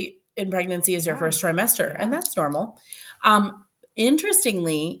early in pregnancy as your first trimester. And that's normal.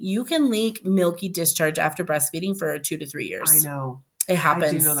 Interestingly, you can leak milky discharge after breastfeeding for 2 to 3 years. I know. It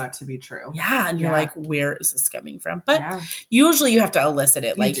happens. I do know that to be true. Yeah. And you're like, where is this coming from? But usually you have to elicit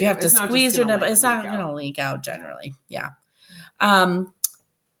it. Like you have to squeeze your nipple. It's not going to leak out generally. Yeah. My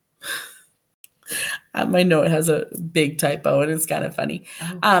note has a big typo and it's kind of funny.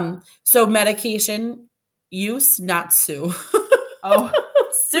 So medication use, not sue.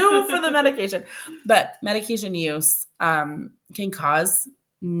 Sue for the medication. But medication use can cause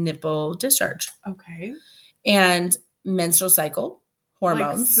nipple discharge. Okay. And menstrual cycle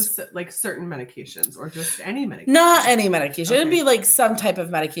hormones. Like certain medications or just any medication? Not any medication. It'd be like some type of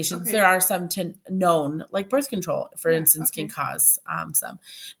medications. There are some known, like birth control, for instance, can cause some.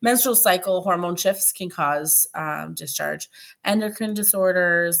 Menstrual cycle hormone shifts can cause discharge. Endocrine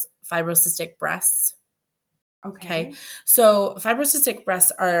disorders, fibrocystic breasts. Okay. So fibrocystic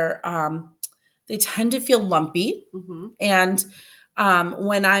breasts are, they tend to feel lumpy. And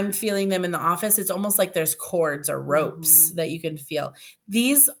when I'm feeling them in the office, it's almost like there's cords or ropes that you can feel.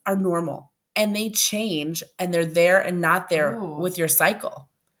 These are normal and they change and they're there and not there with your cycle.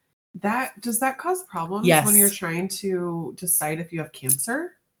 Does that cause problems when you're trying to decide if you have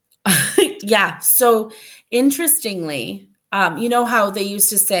cancer? Yeah. So interestingly, you know how they used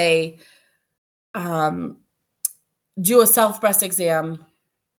to say, do a self breast exam,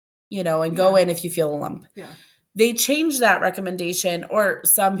 and go in if you feel a lump. Yeah. They changed that recommendation, or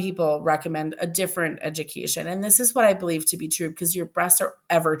some people recommend a different education. And this is what I believe to be true because your breasts are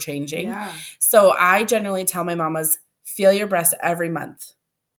ever changing. Yeah. So I generally tell my mamas, feel your breasts every month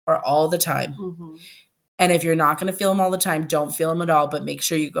or all the time. And if you're not going to feel them all the time, don't feel them at all, but make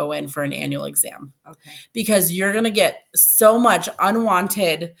sure you go in for an annual exam. Because you're going to get so much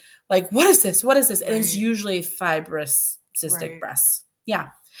unwanted, like, what is this? What is this? And it's usually fibrocystic breasts. Yeah.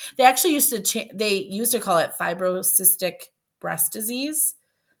 They actually used to call it fibrocystic breast disease.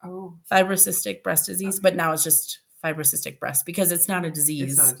 Fibrocystic breast disease, but now it's just fibrocystic breast because it's not a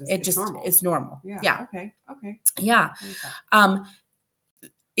disease. It's normal. Yeah. Okay. Yeah.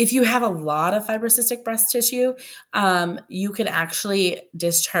 If you have a lot of fibrocystic breast tissue, you can actually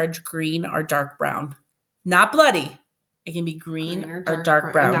discharge green or dark brown. Not bloody. It can be green or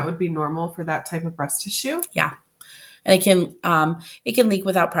dark brown. And that would be normal for that type of breast tissue? Yeah. And it can leak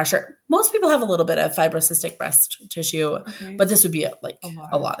without pressure. Most people have a little bit of fibrocystic breast tissue, but this would be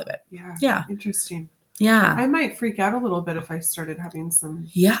a lot of it. Yeah. Interesting. Yeah. I might freak out a little bit if I started having some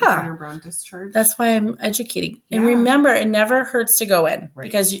green or brown discharge. That's why I'm educating. And remember, it never hurts to go in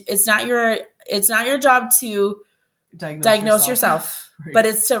because it's not your job to diagnose yourself. But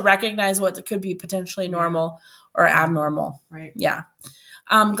it's to recognize what could be potentially normal or abnormal. Right. Yeah.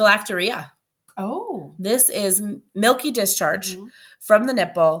 Galactorrhea. This is milky discharge from the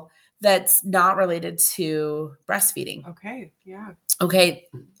nipple that's not related to breastfeeding. Okay. Yeah. Okay.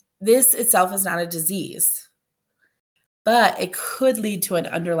 This itself is not a disease, but it could lead to an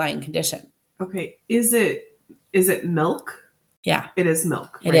underlying condition. Okay. Is it milk? Yeah. It is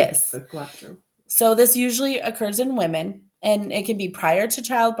milk. It is. So this usually occurs in women and it can be prior to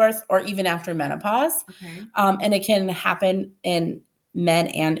childbirth or even after menopause. Okay. And it can happen in men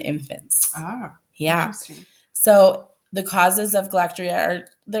and infants. Yeah. Interesting. So the causes of galactorrhea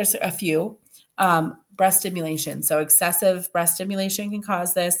there's a few. Breast stimulation. So excessive breast stimulation can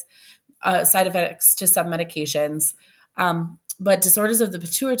cause this. Side effects to some medications. But disorders of the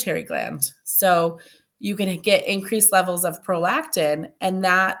pituitary gland. So you can get increased levels of prolactin and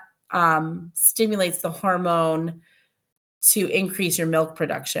that stimulates the hormone to increase your milk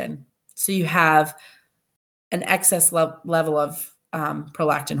production. So you have an excess level of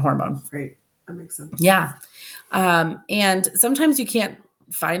prolactin hormone. Great. That makes sense. Yeah. And sometimes you can't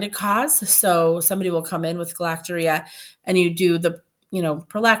find a cause. So somebody will come in with galactorrhea and you do the,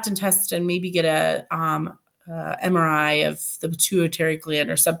 prolactin test and maybe get a MRI of the pituitary gland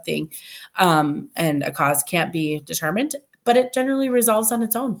or something. And a cause can't be determined, but it generally resolves on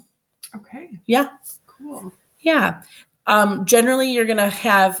its own. Okay. Yeah. Cool. Yeah. Generally you're going to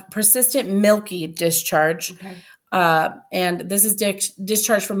have persistent milky discharge. Okay. And this is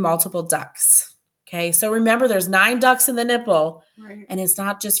discharge from multiple ducts. Okay, so remember there's 9 ducts in the nipple, Right. and it's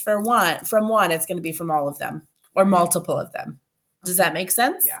not just from one, it's going to be from all of them or multiple of them. Does that make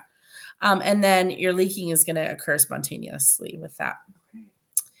sense? Yeah. And then your leaking is going to occur spontaneously with that. Okay.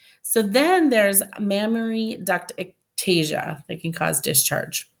 So then there's mammary duct ectasia that can cause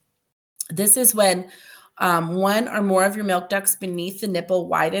discharge. This is when one or more of your milk ducts beneath the nipple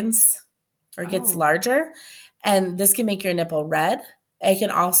widens or gets larger, and this can make your nipple red. It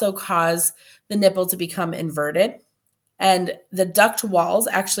can also cause the nipple to become inverted, and the duct walls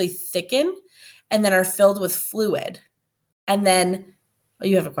actually thicken and then are filled with fluid. And then,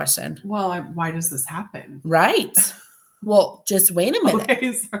 you have a question. Well, why does this happen? Right. Well, just wait a minute.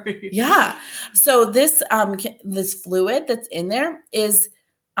 Okay, sorry. Yeah. So this fluid that's in there is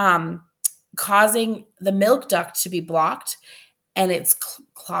causing the milk duct to be blocked, and it's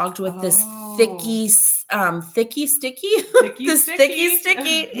clogged with this sticky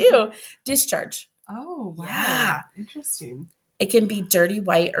discharge. Oh, wow. Yeah. Interesting. It can be dirty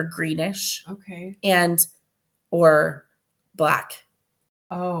white or greenish. Okay. Or black.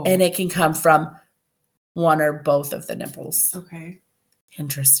 Oh. And it can come from one or both of the nipples. Okay.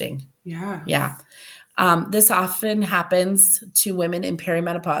 Interesting. Yeah. Yeah. This often happens to women in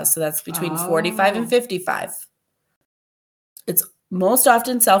perimenopause. So that's between 45 and 55. It's most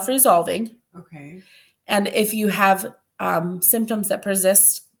often self-resolving. Okay. And if you have symptoms that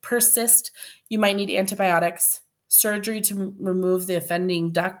persist, you might need antibiotics, surgery to remove the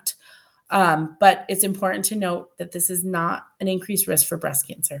offending duct. But it's important to note that this is not an increased risk for breast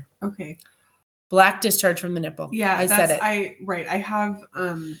cancer. Okay. Black discharge from the nipple. Yeah, I said it. I have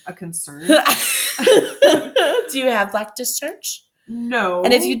a concern. Do you have black discharge? No.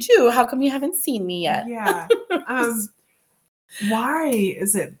 And if you do, how come you haven't seen me yet? Yeah. Why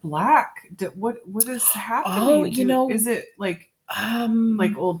is it black? What is happening? Oh, is it like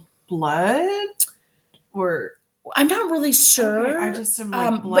old blood, or I'm not really sure. Okay, I just am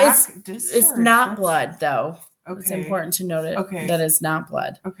like black discharge. It's not blood, though. Okay. It's important to note it. Okay. That is not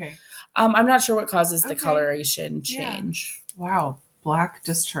blood. Okay. I'm not sure what causes the coloration change. Yeah. Wow. Black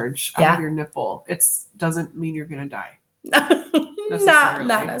discharge out of your nipple. It doesn't mean you're going to die.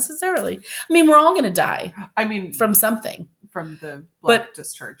 Not necessarily. I mean, we're all going to die. I mean, from something. From the black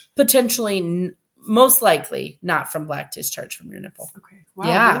discharge. Potentially, most likely not from black discharge from your nipple. Okay.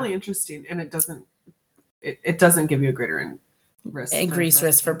 Wow. Really interesting. And it doesn't give you a greater increased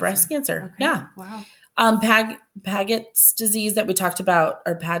risk for breast cancer. Okay. Yeah. Wow. Paget's disease that we talked about,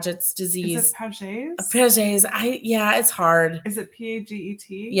 or Paget's disease. Is it Paget's? Paget's. It's hard. Is it Paget?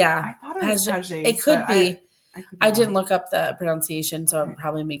 Yeah. I thought it was Paget's. It could be. I didn't look up the pronunciation, so it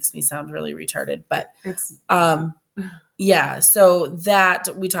probably makes me sound really retarded. But it's yeah. So that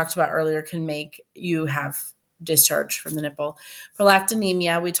we talked about earlier can make you have discharge from the nipple.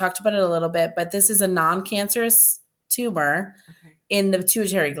 Prolactinemia, we talked about it a little bit, but this is a non-cancerous tumor in the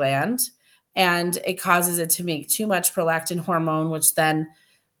pituitary gland. And it causes it to make too much prolactin hormone, which then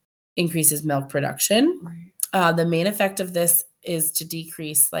increases milk production. Right. The main effect of this is to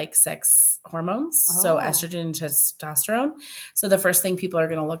decrease like sex hormones, so estrogen and testosterone. So the first thing people are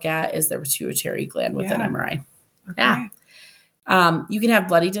going to look at is the pituitary gland with an MRI. Okay. Yeah. You can have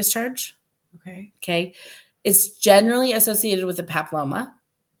bloody discharge. Okay. It's generally associated with a papilloma.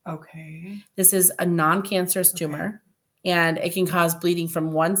 Okay. This is a non-cancerous tumor, and it can cause bleeding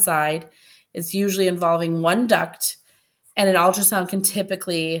from one side. It's usually involving one duct, and an ultrasound can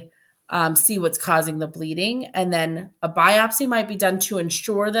typically see what's causing the bleeding. And then a biopsy might be done to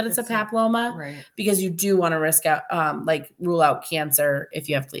ensure that it's a papilloma, because you do want to risk out, rule out cancer if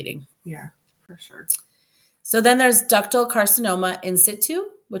you have bleeding. Yeah, for sure. So then there's ductal carcinoma in situ,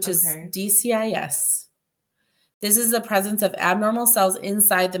 which is DCIS. This is the presence of abnormal cells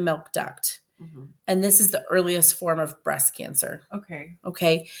inside the milk duct. Mm-hmm. And this is the earliest form of breast cancer.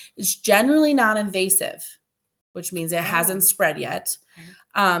 Okay. It's generally non-invasive, which means it hasn't spread yet.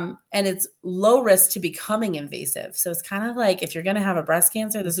 And it's low risk to becoming invasive. So it's kind of like, if you're going to have a breast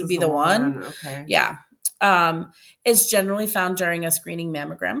cancer, this would be the one. Okay. Yeah. It's generally found during a screening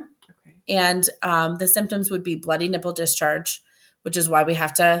mammogram. Okay. And the symptoms would be bloody nipple discharge, which is why we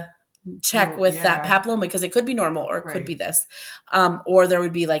have to check with that papilloma, because it could be normal or it could be this. Or there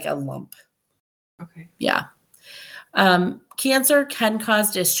would be like a lump. Okay. Yeah. Cancer can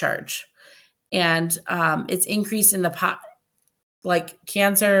cause discharge, and it's increased in the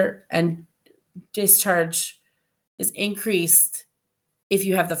cancer and discharge is increased if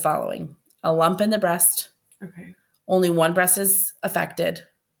you have the following: a lump in the breast. Okay. Only one breast is affected.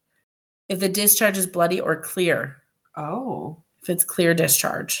 If the discharge is bloody or clear. Oh. If it's clear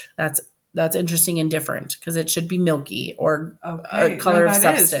discharge, that's That's interesting and different because it should be milky or a color of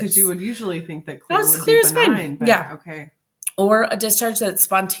substance. Because you would usually think that clear would be benign. But yeah. Okay. Or a discharge that's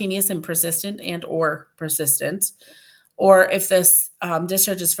spontaneous and persistent and or persistent. Or if this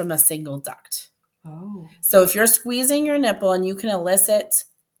discharge is from a single duct. Oh. So if you're squeezing your nipple and you can elicit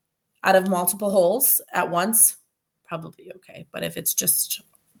out of multiple holes at once, probably okay. But if it's just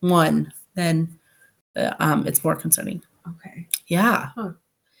one, then it's more concerning. Okay. Yeah. Huh.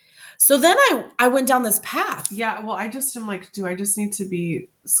 So then I went down this path. Yeah. Well, I just am like, do I just need to be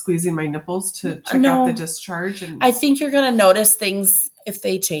squeezing my nipples to check out the discharge? And I think you're going to notice things if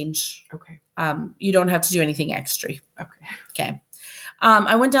they change. Okay. You don't have to do anything extra. Okay.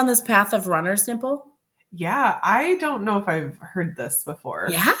 I went down this path of runner's nipple. Yeah. I don't know if I've heard this before.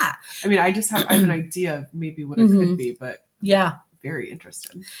 Yeah. I mean, I have an idea of maybe what it could be, but yeah. Very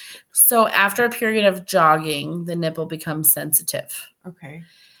interested. So after a period of jogging, the nipple becomes sensitive. Okay.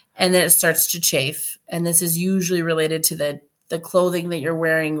 And then it starts to chafe. And this is usually related to the clothing that you're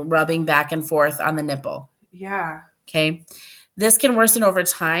wearing, rubbing back and forth on the nipple. Yeah. Okay. This can worsen over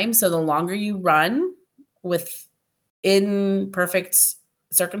time. So the longer you run with imperfect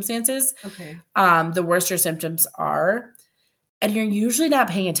circumstances, the worse your symptoms are. And you're usually not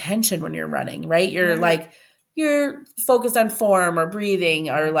paying attention when you're running, right? You're you're focused on form or breathing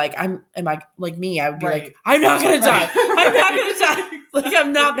or like, I would be like, I'm not going to die. I'm not going to die. Like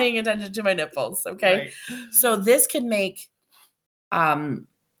I'm not paying attention to my nipples. Okay. Right. So this can make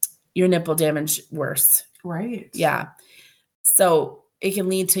your nipple damage worse. Right. Yeah. So it can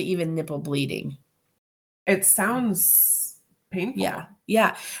lead to even nipple bleeding. It sounds painful. Yeah.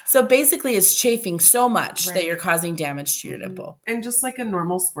 Yeah. So basically it's chafing so much that you're causing damage to your nipple. And just like a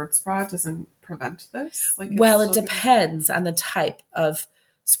normal sports bra doesn't prevent this? It depends on the type of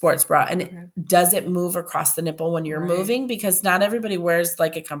sports bra. And does it move across the nipple when you're moving? Because not everybody wears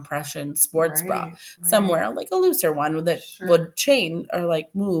like a compression sports bra. Some wear like a looser one that would chain or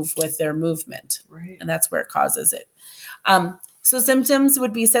like move with their movement. Right. And that's where it causes it. So symptoms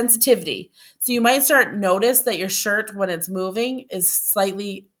would be sensitivity. So you might notice that your shirt when it's moving is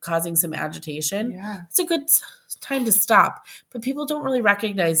slightly causing some agitation. Yeah. It's a good time to stop, but people don't really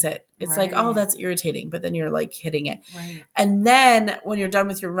recognize it. It's like, oh, that's irritating, but then you're like hitting it. Right. And then when you're done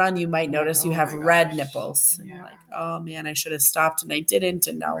with your run, you might notice you have red nipples. And you're like, oh man, I should have stopped and I didn't.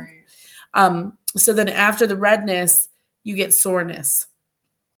 And no. Right. So then after the redness, you get soreness.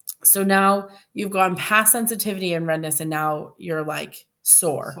 So now you've gone past sensitivity and redness, and now you're like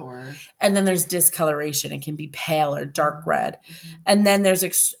sore. And then there's discoloration. It can be pale or dark red. Mm-hmm. And then there's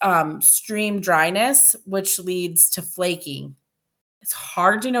extreme dryness, which leads to flaking. It's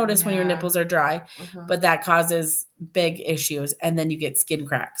hard to notice when your nipples are dry, but that causes big issues. And then you get skin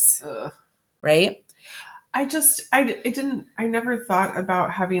cracks, right? I never thought about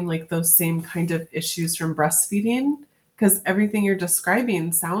having like those same kind of issues from breastfeeding. Because everything you're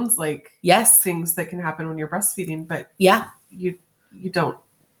describing sounds like things that can happen when you're breastfeeding, but you don't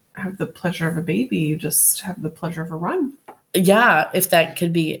have the pleasure of a baby. You just have the pleasure of a run. Yeah, if that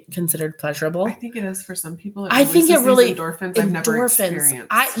could be considered pleasurable. I think it is for some people. I think it really endorphins. I've never experienced.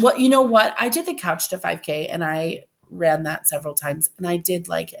 You know what? I did the Couch to 5K and I ran that several times and I did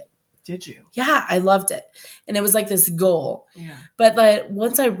like it. Did you? Yeah, I loved it. And it was like this goal. Yeah. But like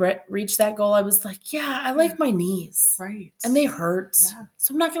once I reached that goal, I was like, yeah, I like my knees. Right. And they hurt. Yeah.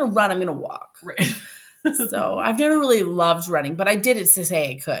 So I'm not going to run. I'm going to walk. Right. So I've never really loved running, but I did it to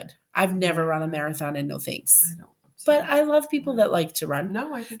say I could. I've never run a marathon and no thanks. I know. But I love people that like to run.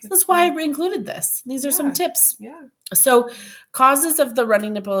 No, I think that's why I included this. These are some tips. Yeah. So causes of the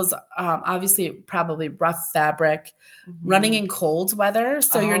running nipples, obviously probably rough fabric, running in cold weather.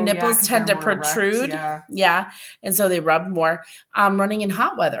 So your nipples tend to protrude. Yeah. And so they rub more. Running in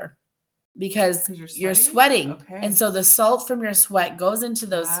hot weather because you're sweating. Okay. And so the salt from your sweat goes into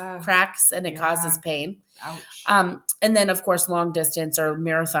those cracks and it causes pain. Ouch. And then of course, long distance or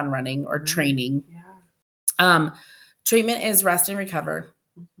marathon running or training. Yeah. Treatment is rest and recover,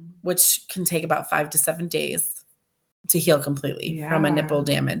 which can take about 5 to 7 days to heal completely from a nipple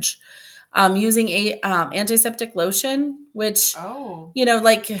damage. Using a antiseptic lotion, which, something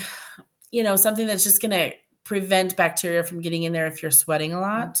that's just going to prevent bacteria from getting in there if you're sweating a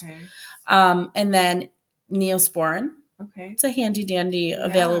lot. Okay. And then Neosporin. Okay. It's a handy dandy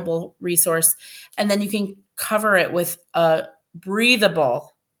available resource. And then you can cover it with a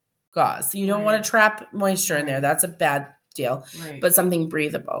breathable gauze. You don't want to trap moisture in there. That's a bad deal. Right. But something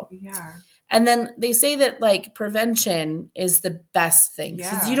breathable. Yeah. And then they say that like prevention is the best thing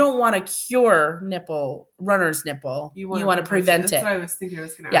because you don't want to cure runner's nipple. You want to prevent it. That's what I was thinking. I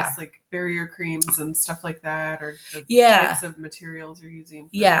was going to ask like barrier creams and stuff like that, or the types of materials you're using.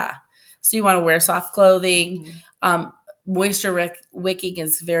 So you want to wear soft clothing. Moisture wicking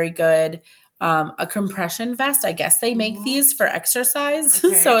is very good. A compression vest, I guess they make these for exercise.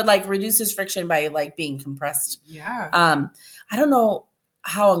 So it like reduces friction by like being compressed. I don't know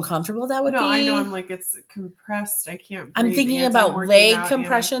how uncomfortable that would be. I know. I'm like, it's compressed. I can't breathe. I'm thinking about leg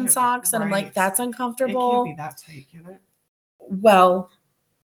compression socks, and I'm like, that's uncomfortable. It can't be that tight, can it? Well,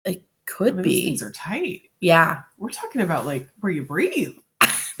 it could be. These things are tight. Yeah. We're talking about like where you breathe.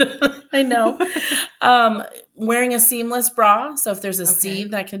 I know. Wearing a seamless bra. So if there's a seam,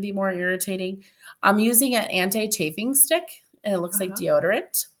 that can be more irritating. I'm using an anti-chafing stick, and it looks like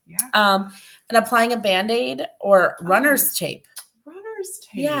deodorant. And applying a Band-Aid or runner's tape.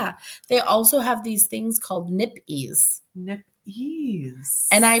 Yeah. They also have these things called Nip-Ease. Nip-Ease.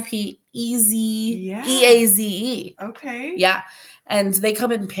 Nip-Easy. EAZE. Okay. Yeah. And they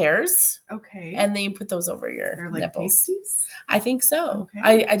come in pairs. Okay. And then you put those over your nipples. Pasties? I think so.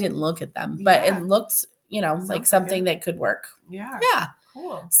 Okay. I didn't look at them, but it looks, like something that could work. Yeah. Yeah.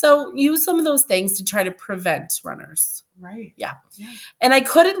 Cool. So use some of those things to try to prevent runners. Right. Yeah. And I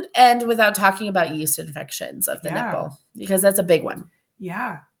couldn't end without talking about yeast infections of the nipple because that's a big one.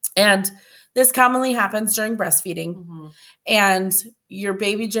 Yeah. And this commonly happens during breastfeeding. And your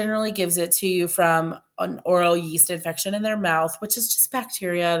baby generally gives it to you from an oral yeast infection in their mouth, which is just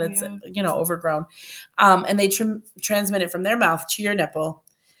bacteria that's, overgrown. And they transmit it from their mouth to your nipple.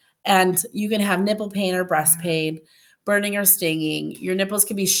 And you can have nipple pain or breast pain, burning or stinging. Your nipples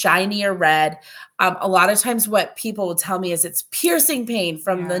can be shiny or red. A lot of times what people will tell me is it's piercing pain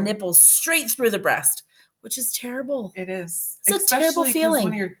from the nipples straight through the breast, which is terrible. It is. It's a terrible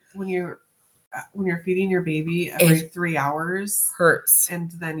feeling. When you're feeding your baby every 3 hours, hurts,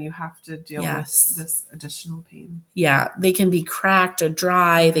 and then you have to deal with this additional pain. Yeah, they can be cracked or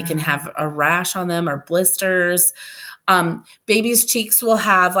dry. They can have a rash on them or blisters. Babies' cheeks will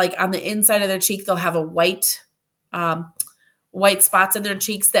have, like on the inside of their cheek, they'll have a white spots in their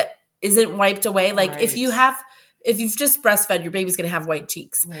cheeks that isn't wiped away. Like if you've just breastfed, your baby's going to have white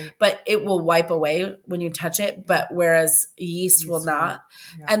cheeks, but it will wipe away when you touch it. But whereas yeast will not.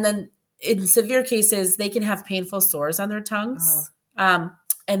 Yeah. And then in severe cases, they can have painful sores on their tongues. And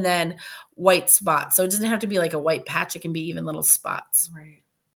then white spots. So it doesn't have to be like a white patch. It can be even little spots. Right.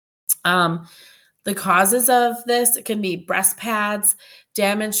 The causes of this can be breast pads,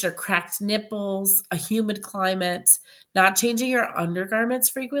 damaged or cracked nipples, a humid climate, not changing your undergarments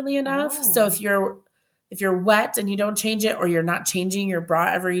frequently enough. Oh. So if you're wet and you don't change it, or you're not changing your bra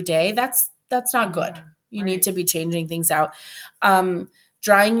every day, that's not good. You need to be changing things out.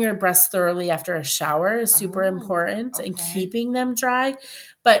 Drying your breasts thoroughly after a shower is super important, and keeping them dry.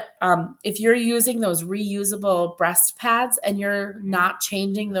 But if you're using those reusable breast pads and you're not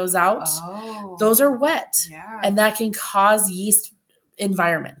changing those out, those are wet. Yeah. And that can cause yeast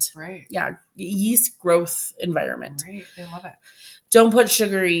environment. Right. Yeah. Yeast growth environment. Right. I love it. Don't put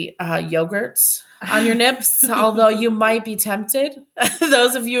sugary yogurts on your nips, although you might be tempted.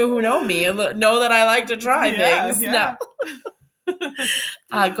 Those of you who know me know that I like to try things. Yeah.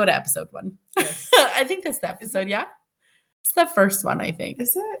 No. Go to episode 1. Yes. I think that's the episode. Yeah. It's the first one, I think.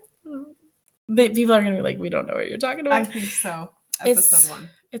 Is it? People are going to be like, we don't know what you're talking about. I think so. Episode 1.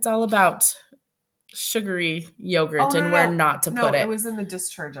 It's all about sugary yogurt and where not to put it. It was in the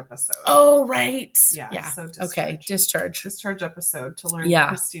discharge episode. Oh, right. Yeah. So discharge. Discharge episode to learn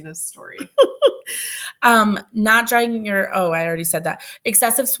Christina's story. Not drying I already said that.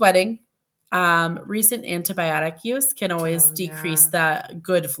 Excessive sweating. Recent antibiotic use can always decrease the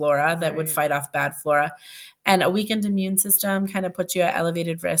good flora that would fight off bad flora. And a weakened immune system kind of puts you at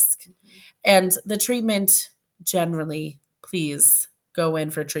elevated risk. And the treatment, generally, please go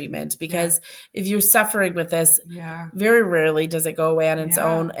in for treatment, because if you're suffering with this, very rarely does it go away on its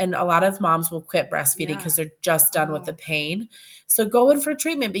own. And a lot of moms will quit breastfeeding because they're just done with the pain. So go in for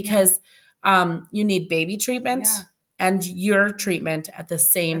treatment, because you need baby treatment and your treatment at the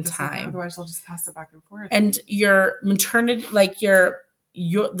same time. Otherwise, they'll just pass it back and forth. And your maternity,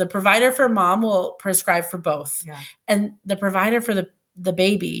 the provider for mom will prescribe for both. Yeah. And the provider for the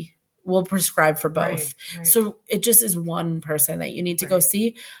baby will prescribe for both. Right. So it just is one person that you need to go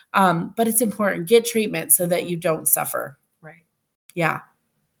see. But it's important. Get treatment so that you don't suffer. Right. Yeah.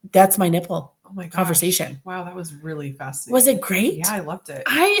 That's my nipple conversation. Wow. That was really fascinating. Was it great? Yeah. I loved it.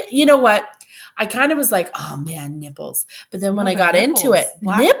 You know what? I kind of was like, oh man, nipples. But then when I got into it,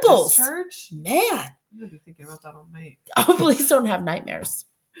 nipples, discharge? Man. I'm going to be thinking about that all night. Oh, please don't have nightmares.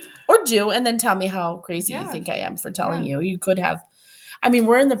 Or do, and then tell me how crazy you think I am for telling you. You could have. I mean,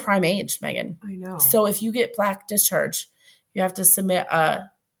 we're in the prime age, Megan. I know. So if you get plaque discharge, you have to submit a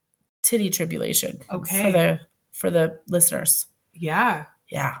titty tribulation. Okay. For the listeners. Yeah.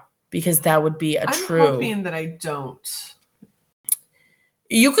 Yeah. Because that would be I'm hoping that I don't.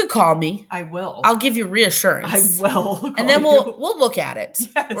 You could call me. I will. I'll give you reassurance. I will. And then we'll look at it.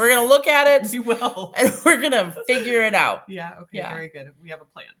 Yes. We're gonna look at it. We will. And we're gonna figure it out. Yeah. Okay. Yeah. Very good. We have a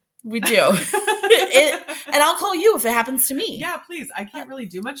plan. We do. And I'll call you if it happens to me. Yeah, please. I can't really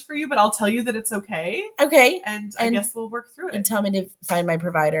do much for you, but I'll tell you that it's okay. Okay. And I guess we'll work through it. And tell me to find my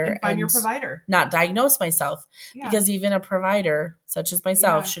provider. And find your provider. Not diagnose myself. Yeah. Because even a provider, such as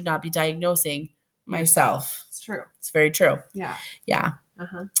myself, should not be diagnosing myself. It's true. It's very true. Yeah. Yeah.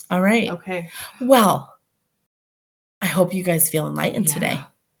 All right. Okay. Well, I hope you guys feel enlightened today.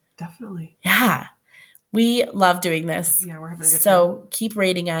 Definitely. Yeah. We love doing this. Yeah, we're having a good time. So keep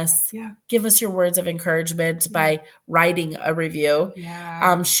rating us. Yeah. Give us your words of encouragement by writing a review.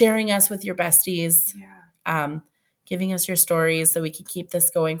 Yeah. Sharing us with your besties. Yeah. Giving us your stories so we can keep this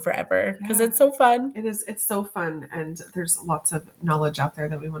going forever because it's so fun. It is. It's so fun. And there's lots of knowledge out there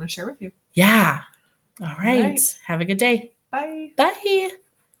that we want to share with you. Yeah. All right. Have a good day. Bye. Bye.